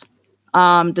looks.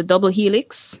 The double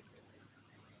helix.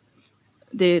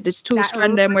 There's two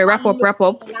strands them where wrap up.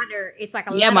 Ladder. It's like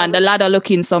a ladder. Yeah, man, the ladder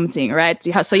looking something, right?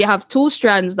 You have two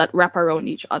strands that wrap around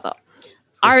each other.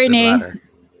 RNA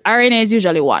is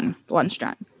usually one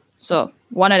strand. So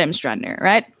one of them strand there,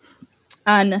 right?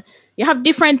 And you have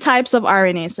different types of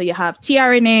RNA. So you have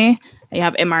tRNA and you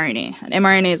have mRNA. And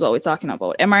mRNA is what we're talking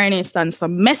about. mRNA stands for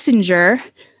messenger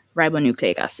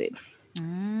ribonucleic acid.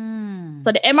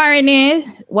 So the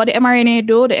mRNA, what the mRNA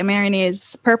do, the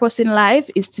mRNA's purpose in life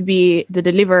is to be the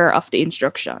deliverer of the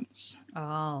instructions.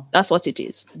 Oh. That's what it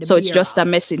is. The So it's bearer. just a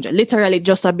messenger, literally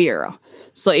just a bearer.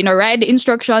 So, write the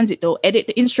instructions, it don't edit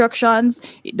the instructions,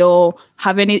 it don't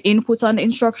have any input on the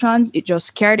instructions, it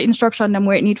just carry the instruction them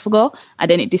where it needs to go,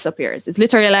 and then it disappears. It's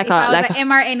literally like If I was like an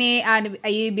mRNA and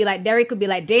you'd be like, Derek could be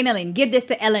like, Danelin, give this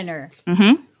to Eleanor.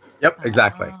 Yep,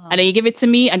 exactly. and then you give it to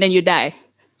me, and then you die.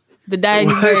 The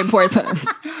dying is very important.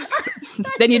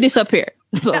 Then you disappear.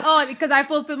 So Oh, because I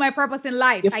fulfilled my purpose in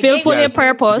life. you I fulfill gave your you- Yes.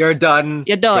 purpose. You're done.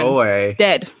 You're done. Go away.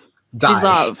 Dead. Die.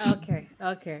 Dissolve.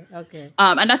 Okay.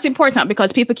 And that's important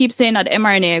because people keep saying that the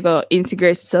mRNA go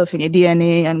integrate itself in your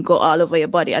DNA and go all over your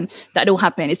body, and that don't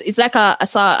happen. It's like I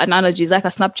saw an analogy. It's like a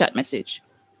Snapchat message.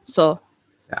 So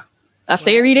Yeah. after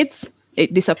you read it,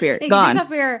 it disappeared. It Gone.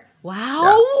 disappear.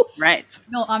 Wow. Right.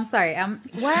 No, I'm sorry.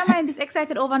 Why am I this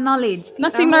excited over knowledge?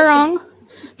 Nothing wrong.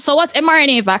 So what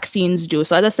mRNA vaccines do?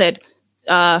 So as I said,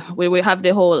 we have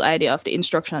the whole idea of the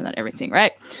instruction and everything,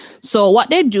 right? So what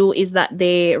they do is that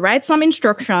they write some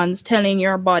instructions telling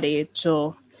your body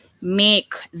to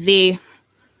make the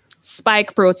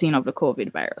spike protein of the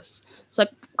COVID virus. So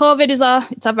COVID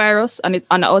it's a virus, and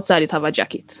on the outside it have a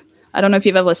jacket. I don't know if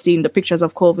you've ever seen the pictures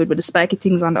of COVID with the spiky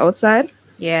things on the outside.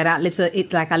 Yeah,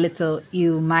 it's like a little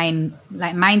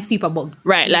minesweeper bug.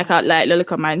 Right, like the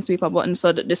little minesweeper button.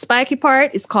 So the spiky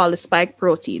part is called the spike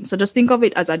protein. So just think of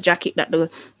it as a jacket that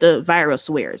the virus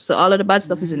wears. So all of the bad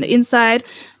stuff is in the inside.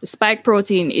 The spike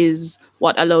protein is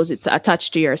what allows it to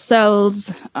attach to your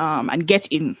cells and get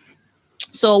in.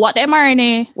 So what the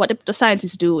mRNA, what the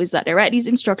scientists do is that they write these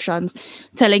instructions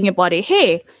telling your body,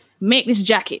 hey, make this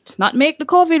jacket, not make the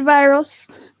COVID virus,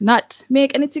 not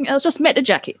make anything else, just make the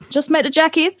jacket. Just make the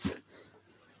jacket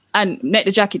and let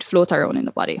the jacket float around in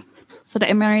the body. So the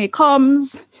mRNA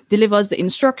comes, delivers the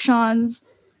instructions,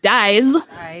 dies,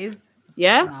 Guys,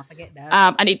 yeah? nah, forget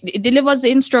that. And it delivers the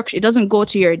instruction. It doesn't go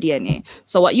to your DNA.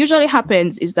 So what usually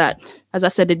happens is that, as I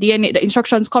said, the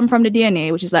instructions come from the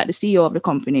DNA, which is like the CEO of the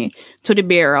company, to the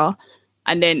bearer,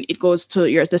 and then it goes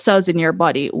to the cells in your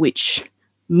body, which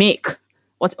make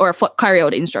carry out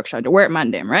the instruction, the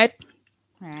workman them, right?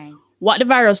 Right. What the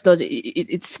virus does,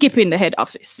 it's skipping the head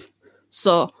office.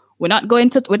 So we're not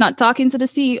talking to the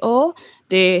CEO.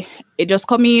 It just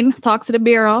come in, talk to the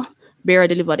bearer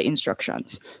deliver the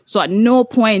instructions. So at no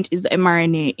point is the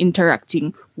mRNA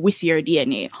interacting with your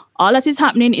DNA. All that is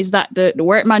happening is that the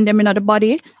workman them in the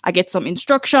body, I get some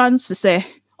instructions to say,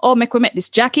 oh, make we make this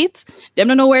jacket. Them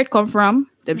don't know where it come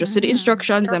from. Them just see the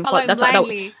instructions They're and following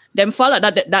blindly. them follow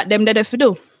that them they have to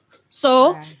do.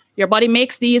 So your body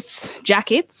makes these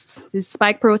jackets, these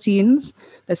spike proteins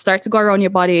that start to go around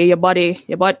your body. Your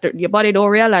body don't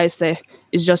realize that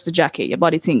it's just a jacket. Your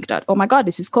body think that, oh my God,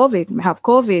 this is COVID. I have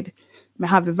COVID. I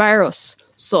have the virus.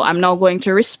 So I'm now going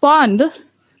to respond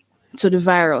to the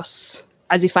virus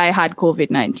as if I had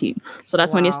COVID-19. So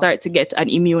that's when you start to get an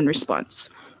immune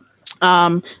response.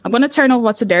 I'm going to turn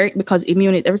over to Derek because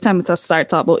immunity, every time I start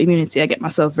talking about immunity, I get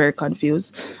myself very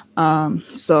confused.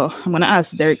 So I'm going to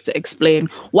ask Derek to explain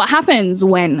what happens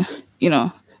when,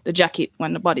 when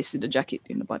the body see the jacket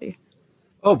in the body.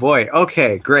 Oh boy.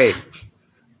 Okay, great.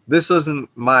 This wasn't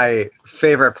my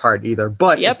favorite part either,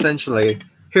 but essentially,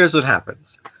 here's what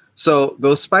happens. So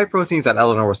those spike proteins that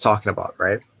Eleanor was talking about,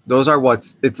 right? Those are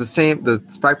it's the same. The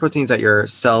spike proteins that your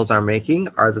cells are making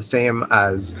are the same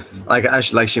as,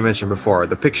 like she mentioned before,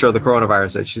 the picture of the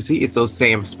coronavirus that you see, it's those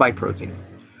same spike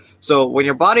proteins. So when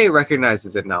your body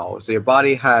recognizes it now, so your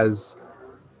body has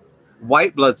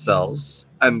white blood cells,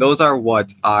 and those are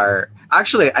what are,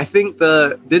 actually, I think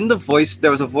there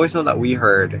was a voice note that we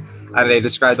heard, and they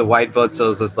described the white blood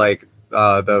cells as like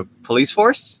the police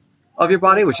force of your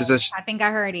body, which is I think I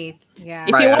heard it. Yeah.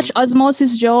 If you watch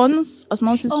Osmosis Jones is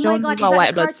God, a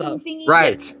white blood cell.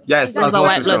 right. Yes, It's a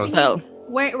white Osmosis blood Jones. cell.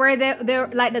 Where they're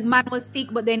like the man was sick,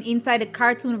 but then inside the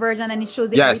cartoon version, and it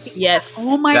shows it. Yes. everything. Yes.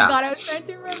 Oh my Yeah. God, I was trying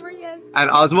to remember. Yes. And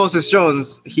Osmosis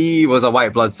Jones, he was a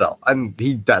white blood cell, and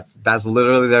that's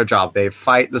literally their job. They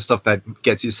fight the stuff that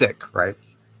gets you sick, right?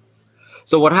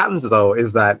 So what happens though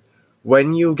is that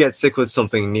when you get sick with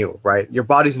something new, right, your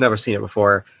body's never seen it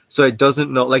before, so it doesn't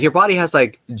know. Like your body has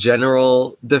like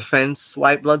general defense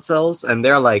white blood cells, and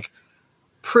they're like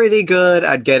pretty good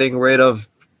at getting rid of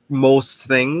most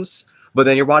things. But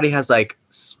then your body has like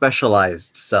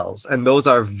specialized cells, and those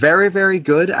are very, very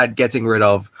good at getting rid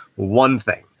of one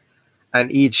thing.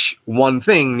 And each one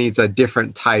thing needs a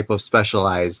different type of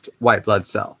specialized white blood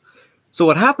cell. So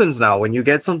what happens now when you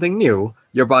get something new,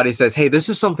 your body says, hey, this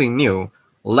is something new.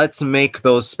 Let's make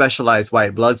those specialized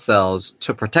white blood cells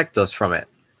to protect us from it.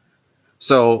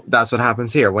 So that's what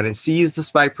happens here. When it sees the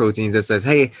spike proteins, it says,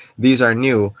 hey, these are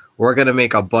new. We're going to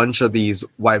make a bunch of these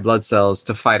white blood cells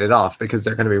to fight it off because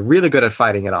they're going to be really good at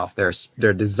fighting it off.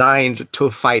 They're designed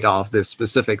to fight off this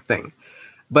specific thing.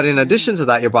 But in addition to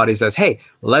that, your body says, hey,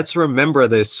 let's remember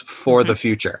this for the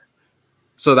future.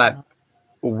 So that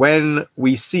when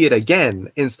we see it again,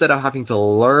 instead of having to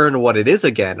learn what it is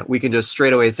again, we can just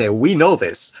straight away say, we know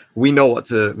this. We know what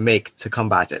to make to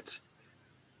combat it.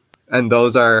 And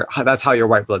that's how your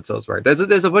white blood cells work. There's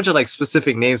a bunch of like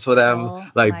specific names for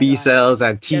them, like B cells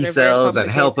and T cells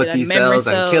and helper T cells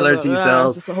and killer T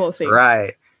cells. It's the whole thing.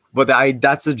 Right. But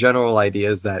that's the general idea,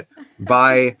 is that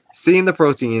by seeing the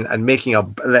protein and making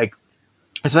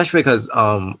especially because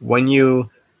when you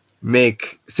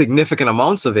make significant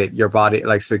amounts of it, your body,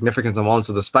 like significant amounts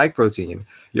of the spike protein,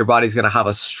 your body's going to have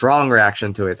a strong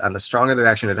reaction to it. And the stronger the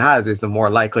reaction it has is the more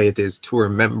likely it is to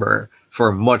remember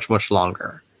for much, much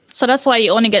longer. So that's why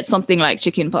you only get something like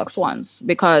chickenpox once,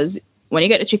 because when you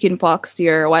get the chickenpox,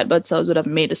 your white blood cells would have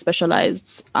made the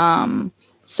specialized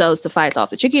cells to fight off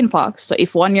the chickenpox. So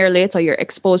if 1 year later you're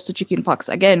exposed to chickenpox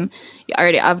again, you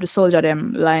already have the soldier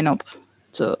them line up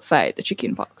to fight the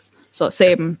chickenpox. So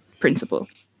same principle.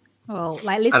 Well,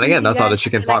 like, and again, that's how the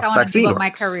chickenpox vaccine works. My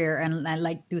career and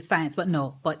like do science, but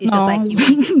no, but it's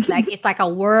just like it's like a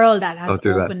world that has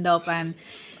opened up, and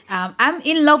I'm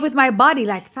in love with my body.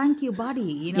 Like, thank you, body.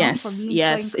 You know, yes, for being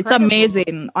yes, so it's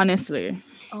amazing, honestly.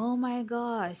 Oh my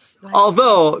gosh! Like,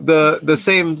 although the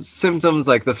same symptoms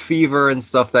like the fever and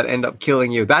stuff that end up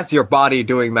killing you, that's your body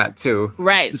doing that too.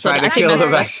 Right. So trying to kill the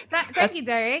vaccine. Thank you,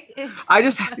 Derek. I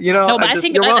just, no, but I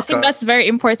think that's very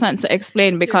important to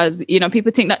explain, because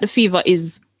people think that the fever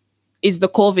is the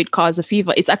COVID cause the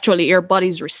fever. It's actually your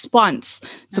body's response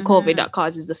to COVID that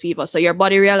causes the fever. So your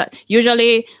body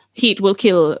usually heat will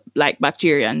kill like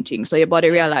bacteria and things. So your body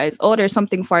realize, oh, there's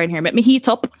something foreign here. Let me heat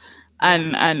up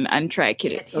and try to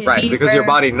kill it. So right, because your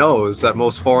body knows that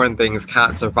most foreign things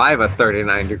can't survive at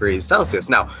 39 degrees Celsius.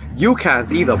 Now, you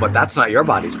can't either, but that's not your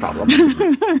body's problem.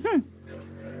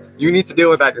 You need to deal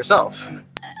with that yourself.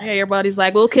 Yeah, your body's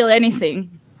like, we'll kill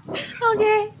anything.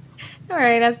 Okay. All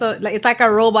right, that's it's like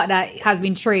a robot that has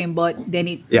been trained, but then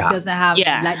it doesn't have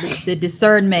like the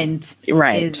discernment.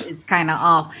 Right, is kind of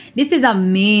off. This is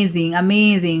amazing.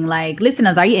 Like,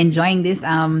 listeners, are you enjoying this?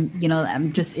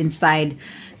 I'm just inside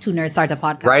Two Nerds Start a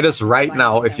Podcast. Write us right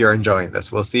now if you're enjoying this.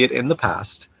 We'll see it in the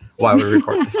past while we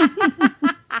record this.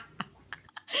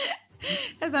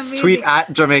 That's amazing. Tweet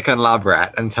at Jamaican Lab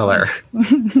Rat and tell her.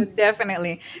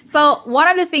 Definitely. So one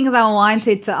of the things I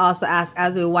wanted to also ask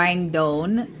as we wind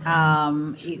down,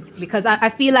 because I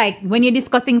feel like when you're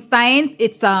discussing science,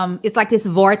 it's like this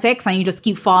vortex and you just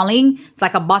keep falling. It's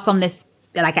like a bottomless,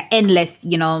 like an endless,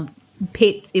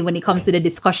 pit when it comes to the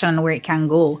discussion where it can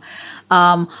go.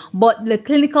 But the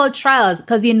clinical trials,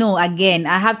 because again,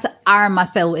 I have to arm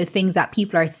myself with things that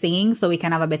people are saying so we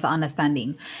can have a better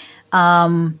understanding.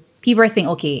 People are saying,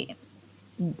 okay,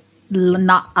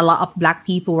 not a lot of Black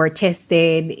people were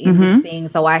tested in this thing,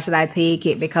 so why should I take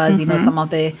it? Because some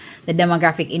of the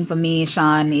demographic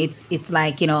information, it's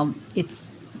like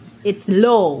it's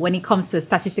low when it comes to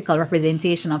statistical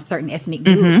representation of certain ethnic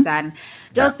groups. And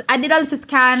I did also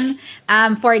scan,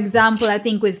 for example, I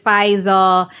think with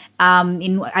Pfizer,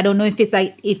 I don't know if it's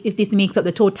like, if this makes up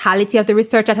the totality of the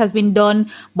research that has been done,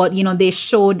 but, they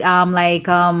showed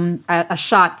a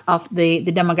shot of the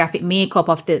demographic makeup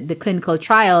of the clinical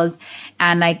trials,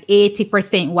 and like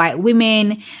 80% white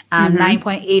women,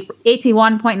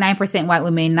 81.9% white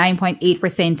women,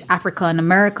 9.8% African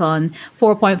American,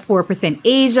 4.4%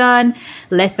 Asian,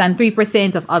 less than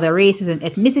 3% of other races and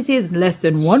ethnicities, less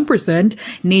than 1%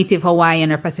 Native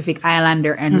Hawaiian or Pacific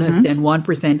Islander, and less than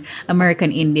 1%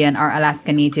 American Indian or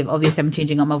Alaska Native. Obviously, I'm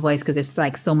changing up my voice because it's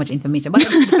like so much information. But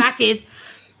the fact is,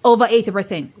 over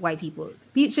 80% white people.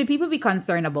 Should people be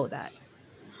concerned about that?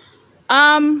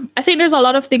 I think there's a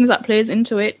lot of things that plays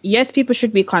into it. Yes, people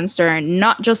should be concerned,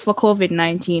 not just for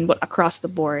COVID-19, but across the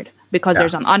board, because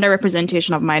there's an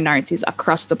underrepresentation of minorities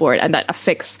across the board, and that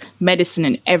affects medicine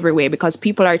in every way. Because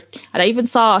people are, and I even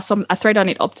saw a thread on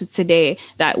it up to today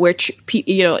that we're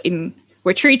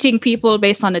treating people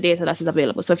based on the data that is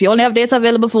available. So if you only have data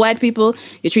available for white people,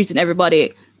 you're treating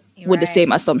everybody with the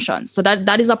same assumptions. So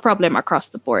that is a problem across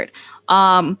the board.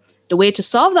 The way to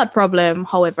solve that problem,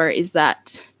 however, is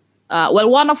that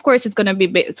one, of course, it's going to be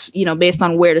based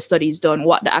on where the study is done,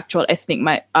 what the actual ethnic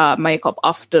makeup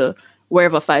of the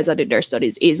wherever Pfizer did their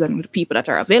studies is, and the people that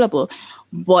are available.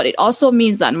 But it also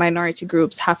means that minority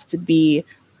groups have to be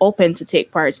open to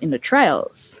take part in the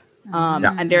trials.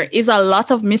 And there is a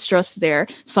lot of mistrust there.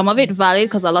 Some of it valid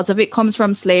because a lot of it comes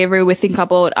from slavery. We think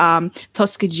about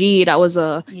Tuskegee. That was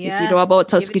if you know about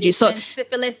Tuskegee. So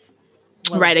syphilis.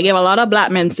 Right, they gave a lot of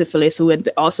black men syphilis who would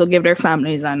also give their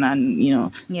families, and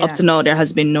up to now there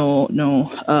has been no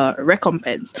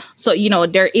recompense. So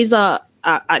there is a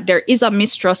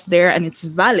mistrust there, and it's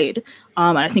valid.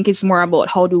 And I think it's more about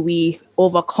how do we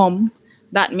overcome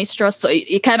that mistrust. So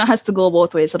it kind of has to go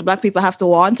both ways. So the black people have to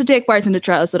want to take part in the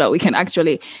trial so that we can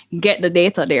actually get the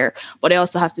data there, but they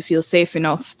also have to feel safe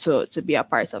enough to be a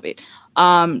part of it.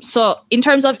 So in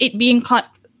terms of it being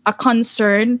a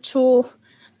concern to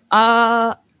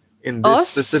in this us,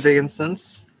 specific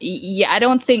instance, I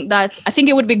don't think that. I think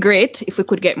it would be great if we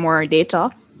could get more data.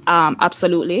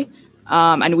 Absolutely.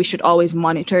 And we should always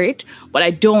monitor it. But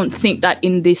I don't think that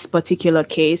in this particular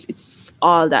case, it's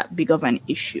all that big of an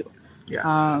issue.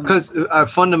 Yeah, because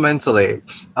fundamentally,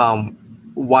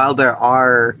 while there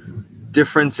are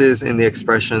differences in the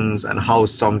expressions and how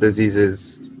some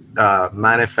diseases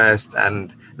manifest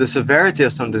and the severity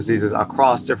of some diseases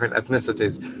across different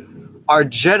ethnicities, our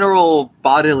general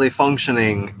bodily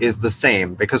functioning is the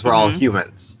same because we're all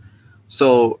humans.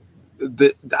 So,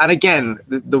 the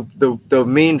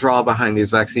main draw behind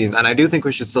these vaccines, and I do think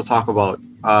we should still talk about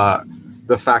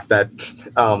the fact that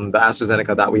the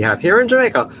AstraZeneca that we have here in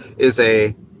Jamaica is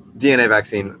a DNA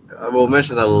vaccine. We'll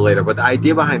mention that a little later, but the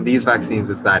idea behind these vaccines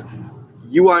is that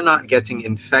you are not getting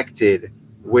infected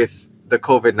with the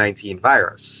COVID-19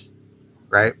 virus,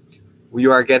 right?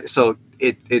 You are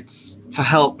it's to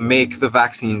help make the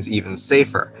vaccines even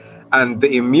safer. And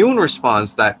the immune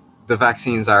response that the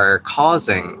vaccines are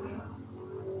causing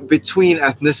between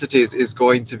ethnicities is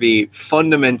going to be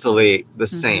fundamentally the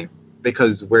same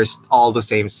because we're all the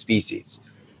same species.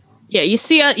 Yeah, you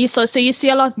see a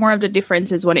lot more of the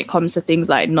differences when it comes to things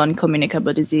like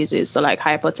non-communicable diseases, so like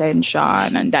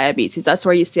hypertension and diabetes. That's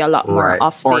where you see a lot more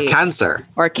of cancer,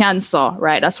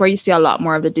 right? That's where you see a lot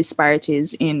more of the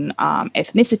disparities in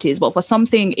ethnicities. But for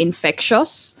something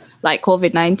infectious like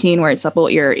COVID-19, where it's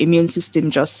about your immune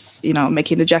system just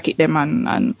making the jacket them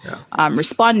and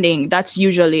responding, that's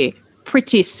usually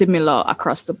pretty similar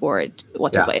across the board,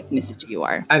 whatever ethnicity you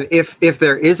are. And if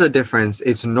there is a difference,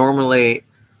 it's normally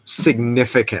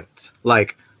significant.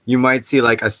 Like you might see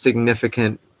like a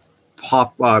significant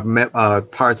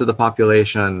parts of the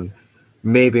population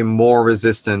maybe more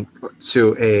resistant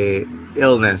to a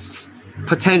illness,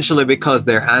 potentially because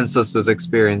their ancestors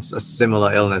experienced a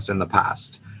similar illness in the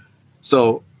past.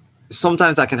 So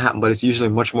sometimes that can happen, but it's usually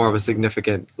much more of a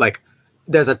significant, like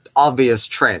there's an obvious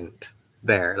trend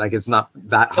there. Like it's not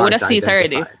that hard. We would have seen it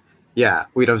already. Yeah,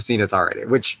 we'd have seen it already,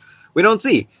 which we don't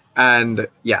see. And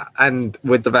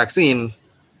with the vaccine,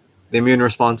 the immune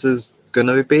response is going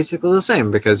to be basically the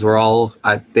same because we're all,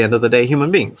 at the end of the day,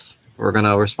 human beings. We're going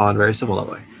to respond very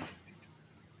similarly.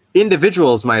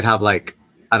 Individuals might have like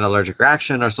an allergic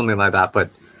reaction or something like that, but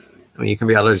I mean, you can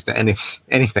be allergic to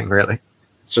anything really.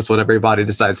 It's just what everybody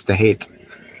decides to hate.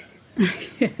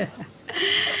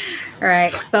 All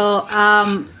right. So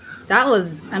that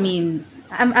was,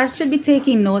 I should be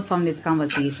taking notes from this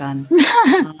conversation.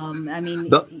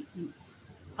 The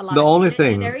only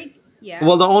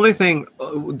thing,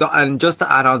 and just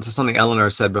to add on to something Eleanor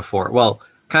said before, well,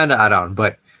 kind of add on,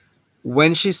 but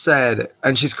when she said,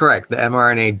 and she's correct, the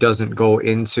mRNA doesn't go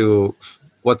into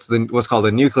what's called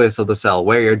the nucleus of the cell,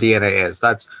 where your DNA is.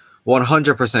 That's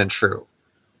 100% true.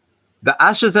 The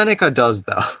AstraZeneca does,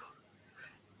 though.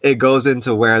 It goes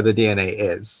into where the DNA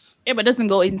is. Yeah, but it doesn't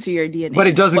go into your DNA. But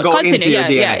it doesn't go into your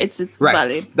DNA. Yeah, it's right.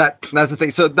 Valid. That's the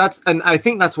thing. So and I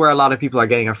think that's where a lot of people are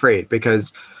getting afraid,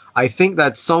 because I think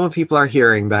that some people are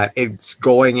hearing that it's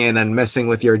going in and messing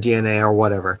with your DNA or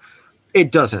whatever.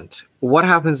 It doesn't. What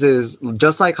happens is,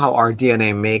 just like how our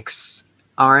DNA makes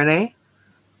RNA,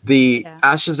 the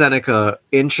AstraZeneca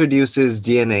introduces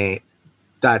DNA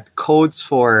that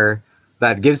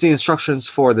gives the instructions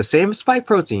for the same spike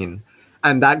protein,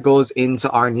 and that goes into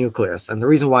our nucleus. And the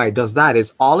reason why it does that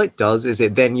is all it does is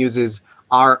it then uses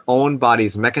our own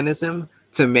body's mechanism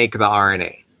to make the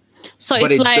RNA. So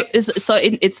it's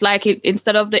like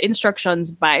instead of the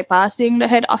instructions bypassing the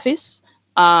head office,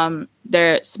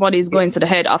 somebody is going to the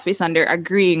head office and they're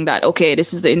agreeing that, okay,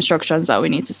 this is the instructions that we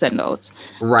need to send out.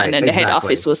 Right. And then the head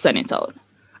office will send it out.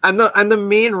 And the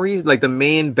main reason, like the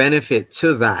main benefit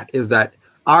to that is that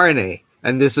RNA,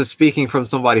 and this is speaking from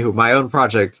somebody who my own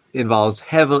project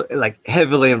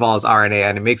heavily involves RNA,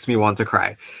 and it makes me want to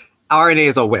cry. RNA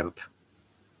is a wimp.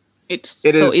 It's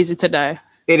so easy to die.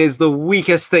 It is the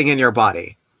weakest thing in your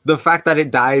body. The fact that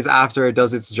it dies after it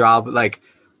does its job, like,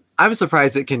 I'm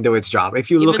surprised it can do its job.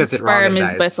 If you look at it wrong, it dies. Sperm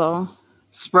is better.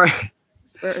 Sperm.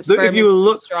 Sperm if you is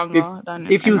look, stronger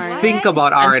than if you mRNA. think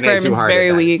about And RNA sperm too is hard, very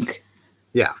it dies. weak.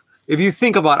 Yeah. If you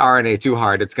think about RNA too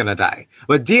hard, it's gonna die.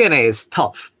 But DNA is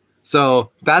tough. So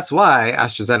that's why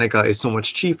AstraZeneca is so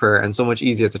much cheaper and so much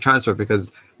easier to transfer,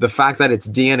 because the fact that it's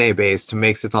DNA based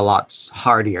makes it a lot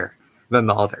hardier than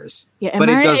the others. Yeah, but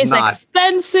it mRNA does is not.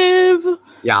 expensive.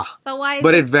 Yeah. So why is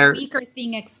But it this very- weaker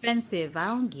thing expensive? I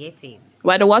don't get it.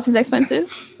 Why the what is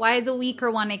expensive? Why is the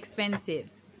weaker one expensive?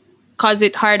 Cause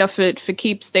it harder for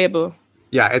keep stable.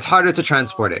 Yeah, it's harder to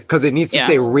transport it because it needs to Yeah.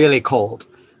 stay really cold.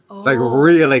 Like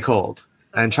really cold.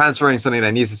 And transferring something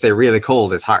that needs to stay really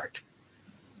cold is hard.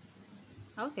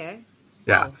 Okay.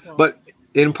 Yeah. Well. But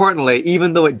importantly,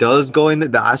 even though it does go in the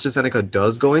AstraZeneca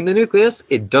does go in the nucleus,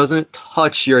 it doesn't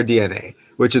touch your DNA,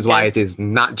 which is why Yeah. it is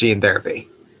not gene therapy.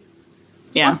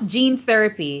 Yeah. What's gene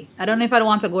therapy? I don't know if I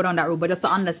want to go down that route, but just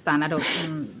to understand, I don't.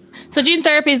 So gene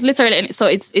therapy is literally so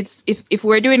it's if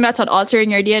we're doing that on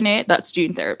altering your DNA, that's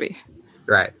gene therapy.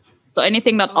 Right. So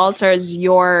anything that alters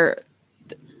the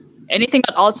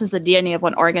DNA of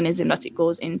an organism that it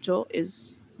goes into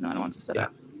is no, I don't want to say that.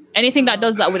 Anything that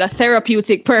does that with a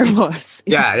therapeutic purpose.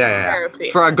 is Yeah. therapy.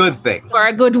 For a good thing. For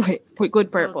a good way, with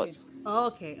good purpose.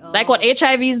 Okay. Like what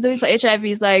HIV is doing. So HIV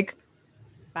is like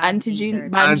antigen,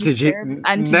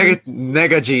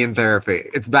 Nega gene therapy.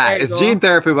 It's There bad. you It's go. gene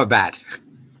therapy, but bad.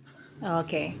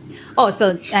 Okay. Oh,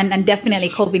 so and definitely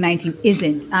COVID-19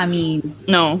 isn't. I mean,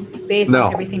 No. based No.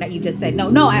 on everything that you just said.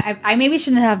 No. I maybe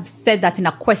shouldn't have said that in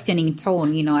a questioning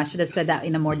tone. You know, I should have said that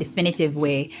in a more definitive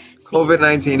way.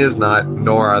 COVID-19 is not,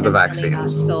 nor are the Definitely not.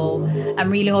 vaccines. So I'm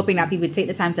really hoping that people take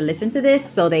the time to listen to this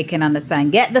so they can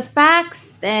understand. Get the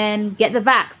facts, then get the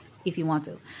vax if you want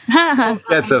to.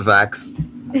 Get the vax.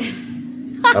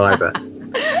 I like that.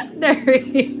 Derek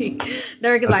is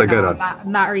That's like, a good no, one.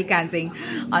 I'm not recanting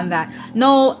on that.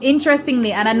 No,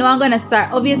 interestingly, and I know I'm gonna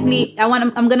start. Obviously,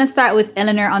 I'm gonna start with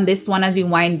Eleanor on this one as we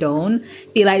wind down.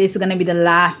 Feel like this is gonna be the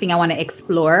last thing I want to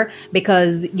explore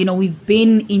because we've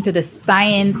been into the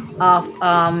science of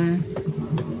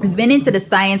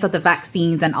the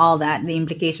vaccines and all that, the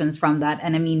implications from that.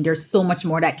 And I mean, there's so much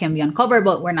more that can be uncovered,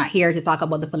 but we're not here to talk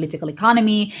about the political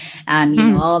economy and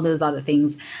all those other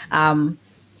things.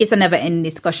 It's a never-ending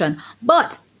discussion.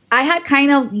 But I had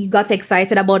kind of got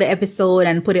excited about the episode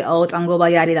and put it out on Global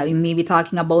Yadi that we may be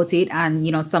talking about it.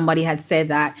 And, somebody had said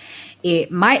that it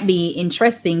might be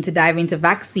interesting to dive into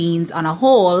vaccines on a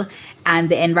whole and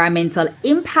the environmental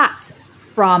impact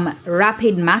from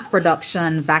rapid mass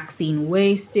production, vaccine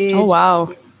wastage, Oh wow.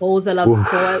 disposal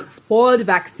of spoiled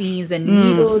vaccines and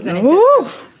needles and etc. Ooh.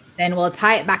 Then we'll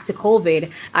tie it back to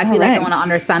COVID. I feel like I want to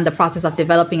understand the process of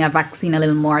developing a vaccine a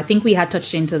little more. I think we had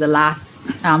touched into the last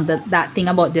that thing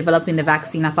about developing the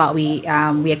vaccine. I thought we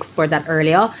explored that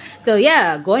earlier. So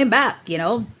yeah, going back,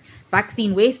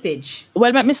 vaccine wastage.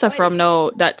 Well, let me start from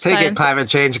now that Take science, it, climate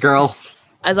change, girl.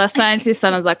 as a scientist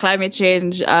and as a climate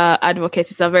change advocate,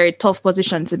 it's a very tough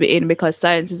position to be in because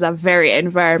science is a very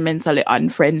environmentally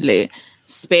unfriendly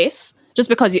space. Just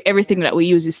because everything that we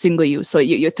use is single use, so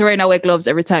you're throwing away gloves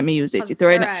every time you use it. You're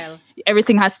throwing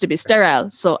everything has to be sterile.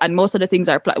 So and most of the things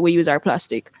we use are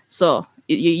plastic. So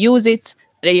you use it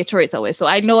and then you throw it away. So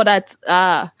I know that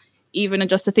even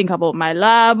just to think about my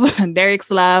lab and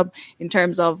Derek's lab in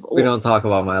terms of We don't talk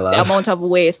about my the lab. amount of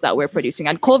waste that we're producing.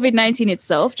 And COVID-19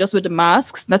 itself, just with the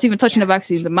masks, not even touching the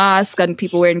vaccines, the mask and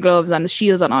people wearing gloves and the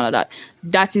shields and all of that,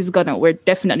 we're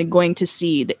definitely going to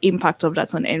see the impact of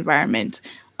that on the environment.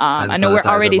 I know we're sanitizer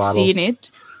already bottles. seeing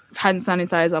it. Hand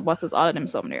sanitizer bottles, all of them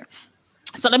somewhere.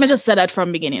 So let me just say that from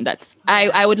the beginning. That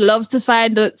I would love to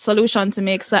find a solution to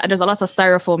make and there's a lot of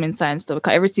styrofoam in science though,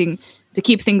 because everything to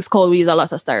keep things cold we use a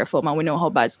lot of styrofoam and we know how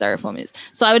bad styrofoam is.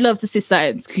 So I would love to see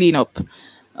science clean up.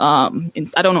 I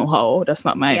don't know how. That's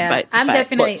not my fight. I'm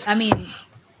definitely. But I mean,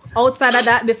 outside of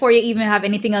that, before you even have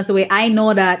anything else away, I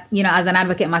know that as an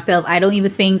advocate myself, I don't even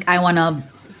think I want to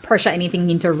pressure anything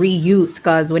into reuse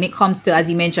because when it comes to, as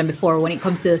you mentioned before, when it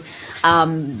comes to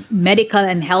medical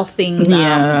and health things,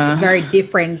 it's very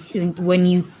different when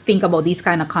you think about these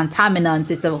kind of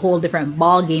contaminants. It's a whole different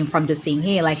ball game from just saying,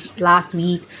 hey, like last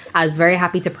week I was very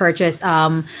happy to purchase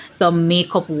some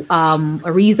makeup,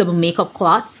 reusable makeup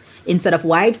cloths instead of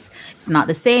wipes. It's not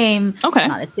the same. Okay. It's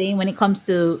not the same when it comes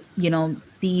to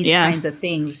these kinds of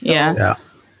things. So, Yeah.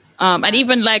 And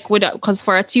even like because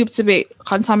for a tube to be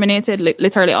contaminated,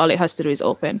 literally all it has to do is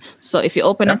open. So if you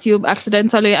open a tube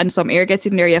accidentally and some air gets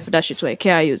in there, you have to dash it away.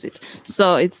 Can't use it.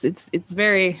 So it's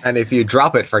very And if you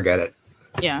drop it, forget it.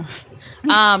 yeah.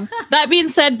 That being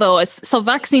said, though, so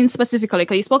vaccines specifically,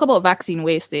 because you spoke about vaccine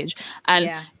wastage and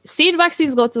seeing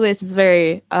vaccines go to waste is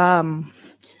very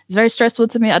It's very stressful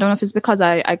to me. I don't know if it's because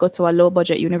I go to a low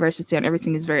budget university and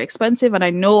everything is very expensive, and I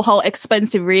know how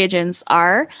expensive reagents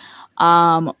are.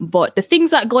 But the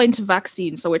things that go into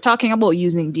vaccines, so we're talking about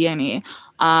using DNA,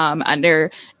 and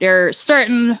there are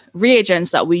certain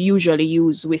reagents that we usually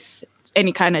use with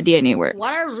any kind of DNA work.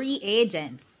 What are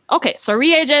reagents? Okay, so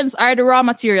reagents are the raw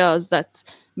materials that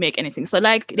make anything. So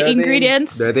like the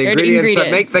ingredients, they're the ingredients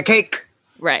that make the cake.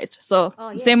 Right. So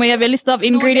same way you have a list of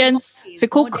ingredients for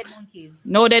cook.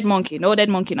 No dead monkey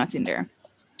not in there.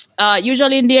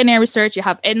 Usually in DNA research, you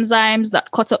have enzymes that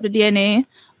cut up the DNA.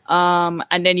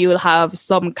 And then you will have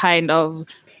some kind of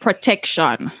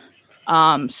protection.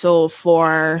 So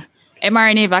for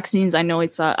mRNA vaccines, I know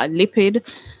it's a lipid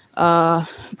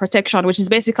protection, which is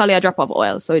basically a drop of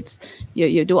oil. So it's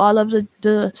you do all of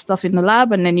the stuff in the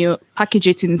lab, and then you package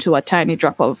it into a tiny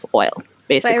drop of oil.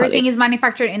 Basically. So everything is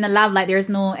manufactured in the lab, like there's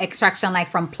no extraction like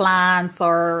from plants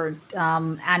or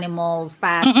animal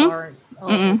fat or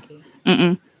okay.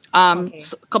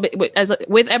 So,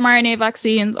 with mRNA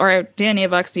vaccines or DNA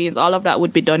vaccines, all of that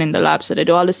would be done in the lab. So they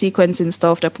do all the sequencing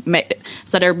stuff.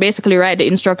 So they're basically write the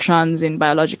instructions in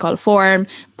biological form,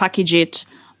 package it,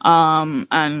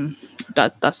 and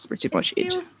that's pretty much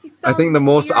it. I think the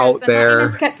most out there, in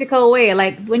a skeptical way,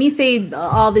 like when you say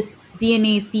all this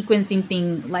DNA sequencing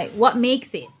thing, like what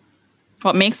makes it?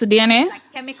 What makes the DNA? Like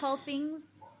chemical things?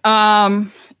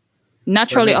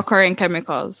 Naturally occurring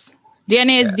chemicals.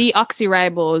 DNA is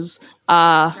deoxyribose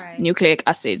nucleic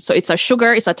acid. So it's a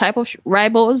sugar. It's a type of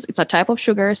ribose. It's a type of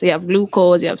sugar. So you have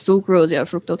glucose, you have sucrose, you have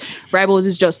fructose. Ribose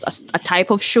is just a type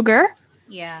of sugar.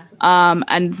 Yeah.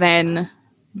 And then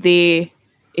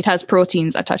it has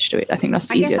proteins attached to it. I think that's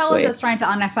the easiest way. I was just trying to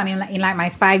understand in like my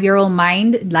 5-year-old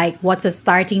mind, like what's a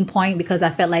starting point, because I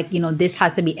felt like, this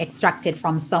has to be extracted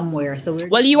from somewhere. So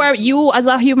you as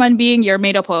a human being, you're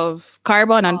made up of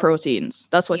carbon and proteins.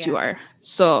 That's what you are.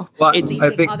 So I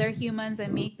think other humans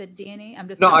and make the DNA.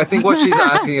 I think what she's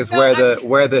asking is where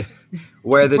the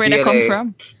DNA come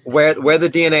from, where the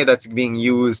DNA that's being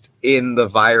used in the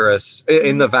virus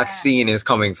in the vaccine is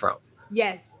coming from.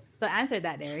 Yes. So answer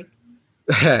that, Derek.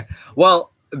 Well,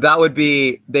 that would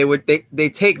be they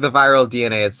take the viral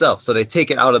DNA itself, so they take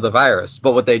it out of the virus.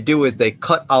 But what they do is they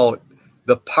cut out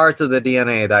the part of the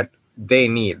DNA that they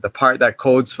need, the part that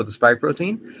codes for the spike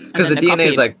protein, because the DNA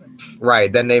is like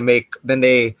Then they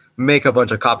make a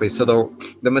bunch of copies. So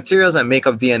the materials that make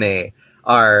up DNA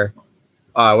are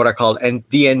what are called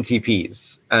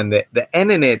DNTPs, and the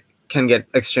N in it can get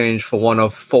exchanged for one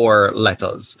of 4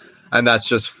 letters, and that's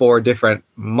just 4 different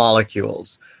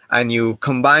molecules. And you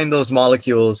combine those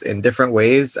molecules in different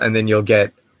ways, and then you'll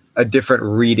get a different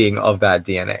reading of that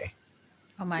DNA.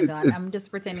 Oh my God, I'm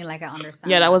just pretending like I understand.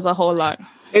 Yeah, that was a whole lot.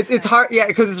 It's hard,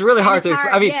 because it's really hard to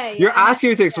explain. I mean, you're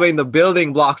asking me to explain the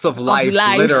building blocks of life.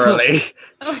 Literally.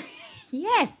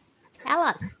 Yes, tell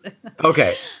us.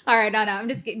 Okay. All right, no, I'm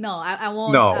just kidding. No, I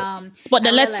won't. No. But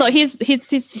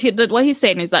what he's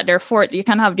saying is that there are 4. You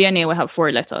can have DNA. We have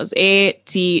 4 letters: A,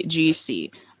 T, G,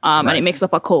 C, and it makes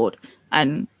up a code.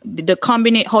 And the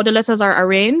how the letters are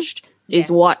arranged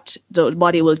is what the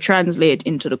body will translate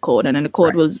into the code, and then the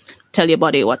code will tell your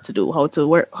body what to do, how to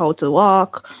work, how to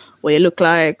walk, what you look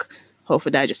like, how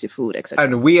to digest your food, etc.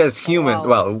 And we as humans,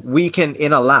 we can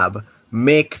in a lab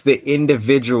make the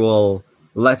individual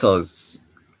letters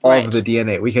of the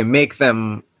DNA. We can make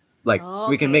them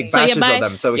we can make batches of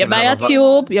them. So you buy a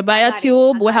tube.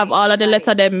 We have all of the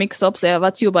letter them mixed up. So you have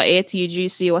a tube of A, T, G,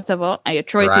 C, whatever, and you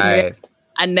throw it in there.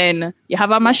 And then you have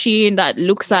a machine that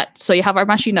looks at, it's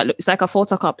like a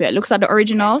photocopy. It looks at the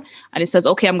original and it says,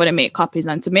 okay, I'm going to make copies.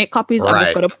 And to make copies, I'm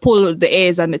just going to pull the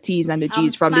A's and the T's and the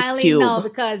G's from this tube. No,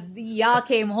 because y'all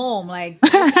came home. Like,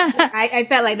 I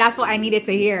felt like that's what I needed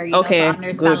to hear, to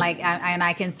understand. Good. And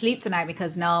I can sleep tonight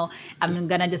because now I'm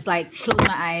going to just close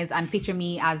my eyes and picture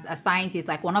me as a scientist,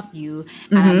 like one of you.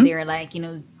 And I'm there,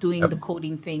 doing the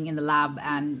coding thing in the lab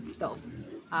and stuff.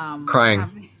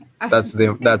 Crying. That's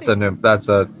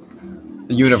a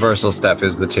universal step,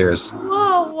 is the tears.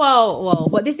 Whoa.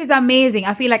 But this is amazing.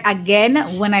 I feel like,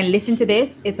 again, when I listen to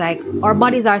this, it's like our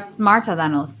bodies are smarter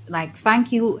than us. Like,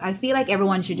 thank you. I feel like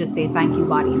everyone should just say thank you,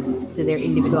 bodies, to their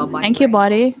individual bodies. Thank you,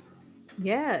 body.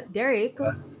 Yeah, Derek.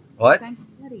 What? Thank you,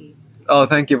 body. Oh,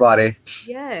 thank you, body.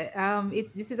 Yeah.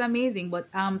 This is amazing. But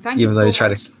thank you Even though you try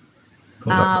to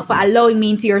for allowing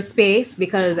me into your space,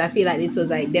 because I feel like this was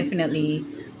definitely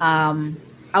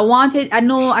I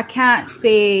know I can't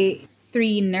say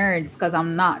 3 nerds because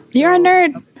I'm not. You're a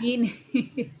nerd.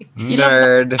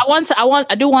 Nerd.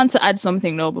 I do want to add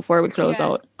something though before we close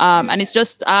out. And it's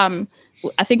just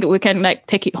I think we can like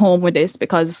take it home with this,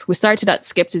 because we started at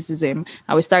skepticism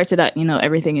and we started at,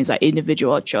 everything is an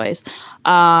individual choice.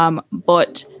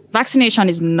 But vaccination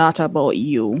is not about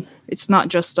you. It's not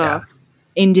just a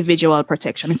individual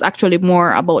protection. It's actually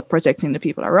more about protecting the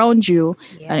people around you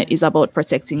than it is about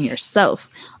protecting yourself.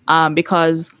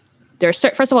 Because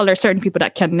first of all, there are certain people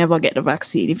that can never get the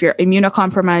vaccine. If you're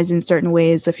immunocompromised in certain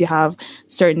ways, if you have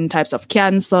certain types of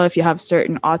cancer, if you have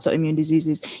certain autoimmune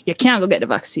diseases, you can't go get the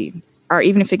vaccine. Or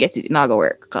even if you get it, it's not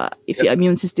going to work. If your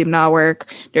immune system not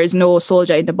work, there's no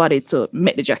soldier in the body to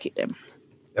make the jacket them.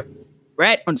 Yep.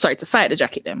 Right? I'm sorry, to fight the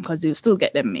jacket them, because you still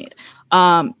get them made.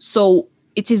 So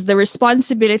it is the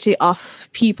responsibility of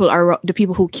the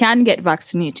people who can get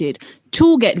vaccinated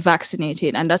to get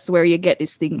vaccinated. And that's where you get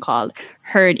this thing called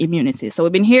herd immunity. So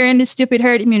we've been hearing this stupid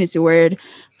herd immunity word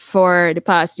for the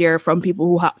past year from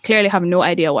people who clearly have no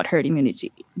idea what herd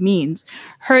immunity means.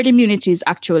 Herd immunity is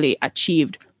actually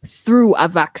achieved through a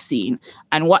vaccine.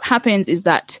 And what happens is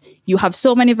that you have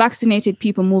so many vaccinated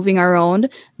people moving around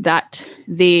that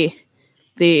the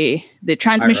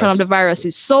transmission of the virus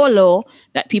is so low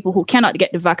that people who cannot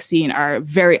get the vaccine are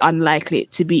very unlikely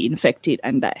to be infected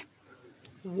and die.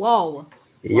 Whoa.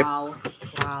 Yep.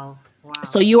 Wow.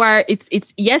 So you are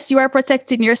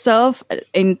protecting yourself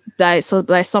by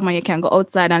summer you can go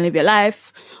outside and live your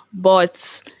life,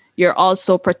 but you're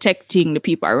also protecting the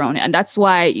people around it. And that's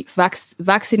why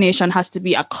vaccination has to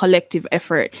be a collective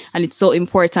effort. And it's so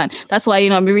important. That's why,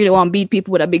 we really want to beat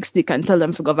people with a big stick and tell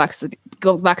them to go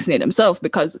vaccinate themselves,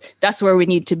 because that's where we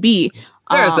need to be.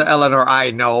 There's the Eleanor I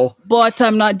know. But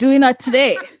I'm not doing that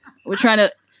today. We're trying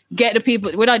to get the people.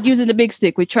 We're not using the big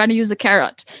stick. We're trying to use the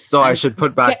carrot. So I should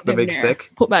put back the big stick?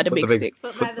 Put back the big stick.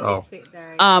 Put by the big stick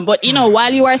there. But,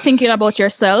 while you are thinking about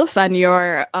yourself and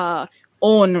your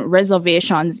own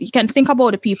reservations, you can think about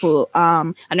the people,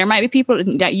 and there might be people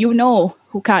that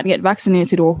who can't get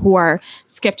vaccinated or who are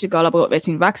skeptical about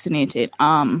getting vaccinated.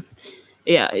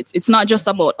 It's not just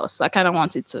about us. I kind of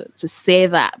wanted to say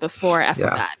that before I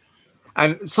forgot.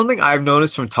 And something I've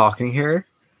noticed from talking here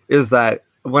is that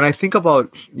when I think about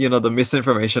the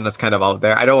misinformation that's kind of out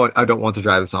there, I don't want to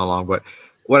drive this on long, but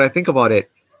when I think about it,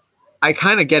 I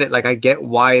kind of get it. Like I get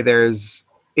why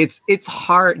it's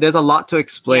hard. There's a lot to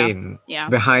explain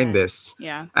behind this.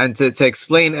 Yeah. And to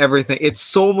explain everything, it's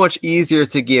so much easier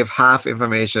to give half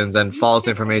information and false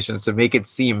information to make it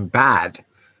seem bad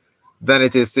than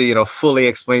it is to, fully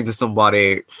explain to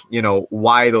somebody,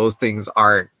 why those things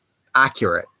aren't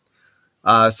accurate.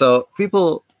 So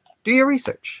people, do your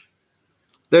research.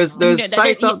 There's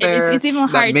sites out there. It's even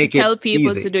hard to tell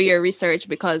people to do your research,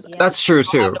 because that's true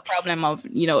too. Have the problem of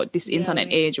this internet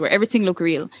age where everything look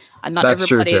real, and not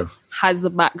everybody has the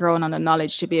background and the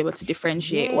knowledge to be able to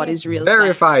differentiate what is real.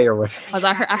 Verify your way. Because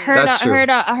I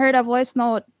heard a voice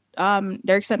note.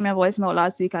 Derek sent me a voice note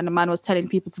last week, and the man was telling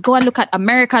people to go and look at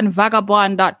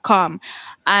AmericanVagabond.com,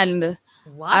 and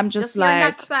I'm just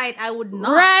like, that site, I would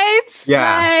not. Right?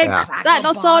 Yeah. That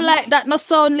no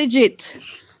sound legit.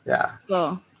 Yeah.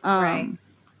 So, right.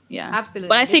 Yeah. Absolutely.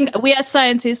 But I think we as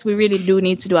scientists, we really do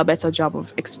need to do a better job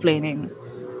of explaining.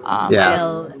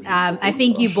 I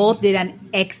think you both did an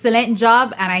excellent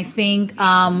job, and I think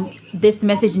this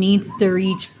message needs to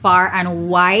reach far and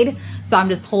wide. So I'm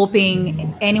just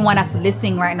hoping anyone that's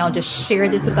listening right now, just share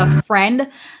this with a friend.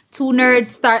 Two Nerds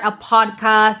start a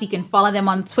podcast. You can follow them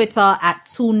on Twitter at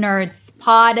Two Nerds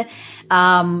Pod.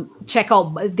 Check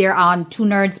out, they're on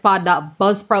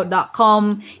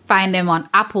twonerdspod.buzzsprout.com. Find them on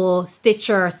Apple,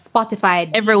 Stitcher, Spotify,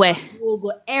 everywhere,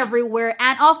 Google, everywhere,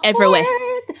 and of everywhere.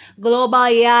 course, Global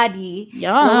Yadi.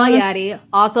 Yes. Global Yadi.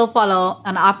 Also follow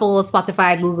on Apple,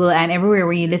 Spotify, Google, and everywhere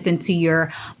where you listen to your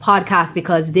podcast,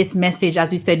 because this message,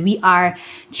 as we said, we are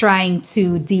trying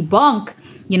to debunk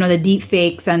the deep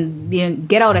fakes and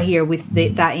get out of here with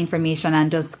that information,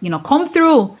 and just, come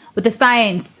through with the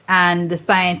science, and the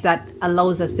science that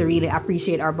allows us to really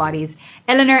appreciate our bodies.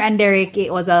 Eleanor and Derek,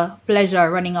 it was a pleasure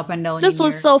running up and down. This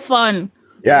was so fun.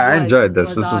 Yeah, I enjoyed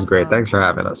this. This is great. Thanks for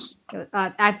having us.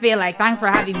 I feel like thanks for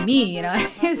having me.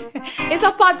 It's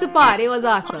a pod to pod. It was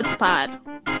awesome. It's pod.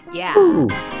 Yeah. Ooh.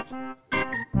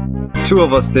 Two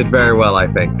of us did very well, I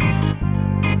think.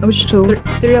 Which two?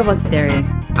 Three of us, Derek.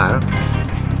 I don't know.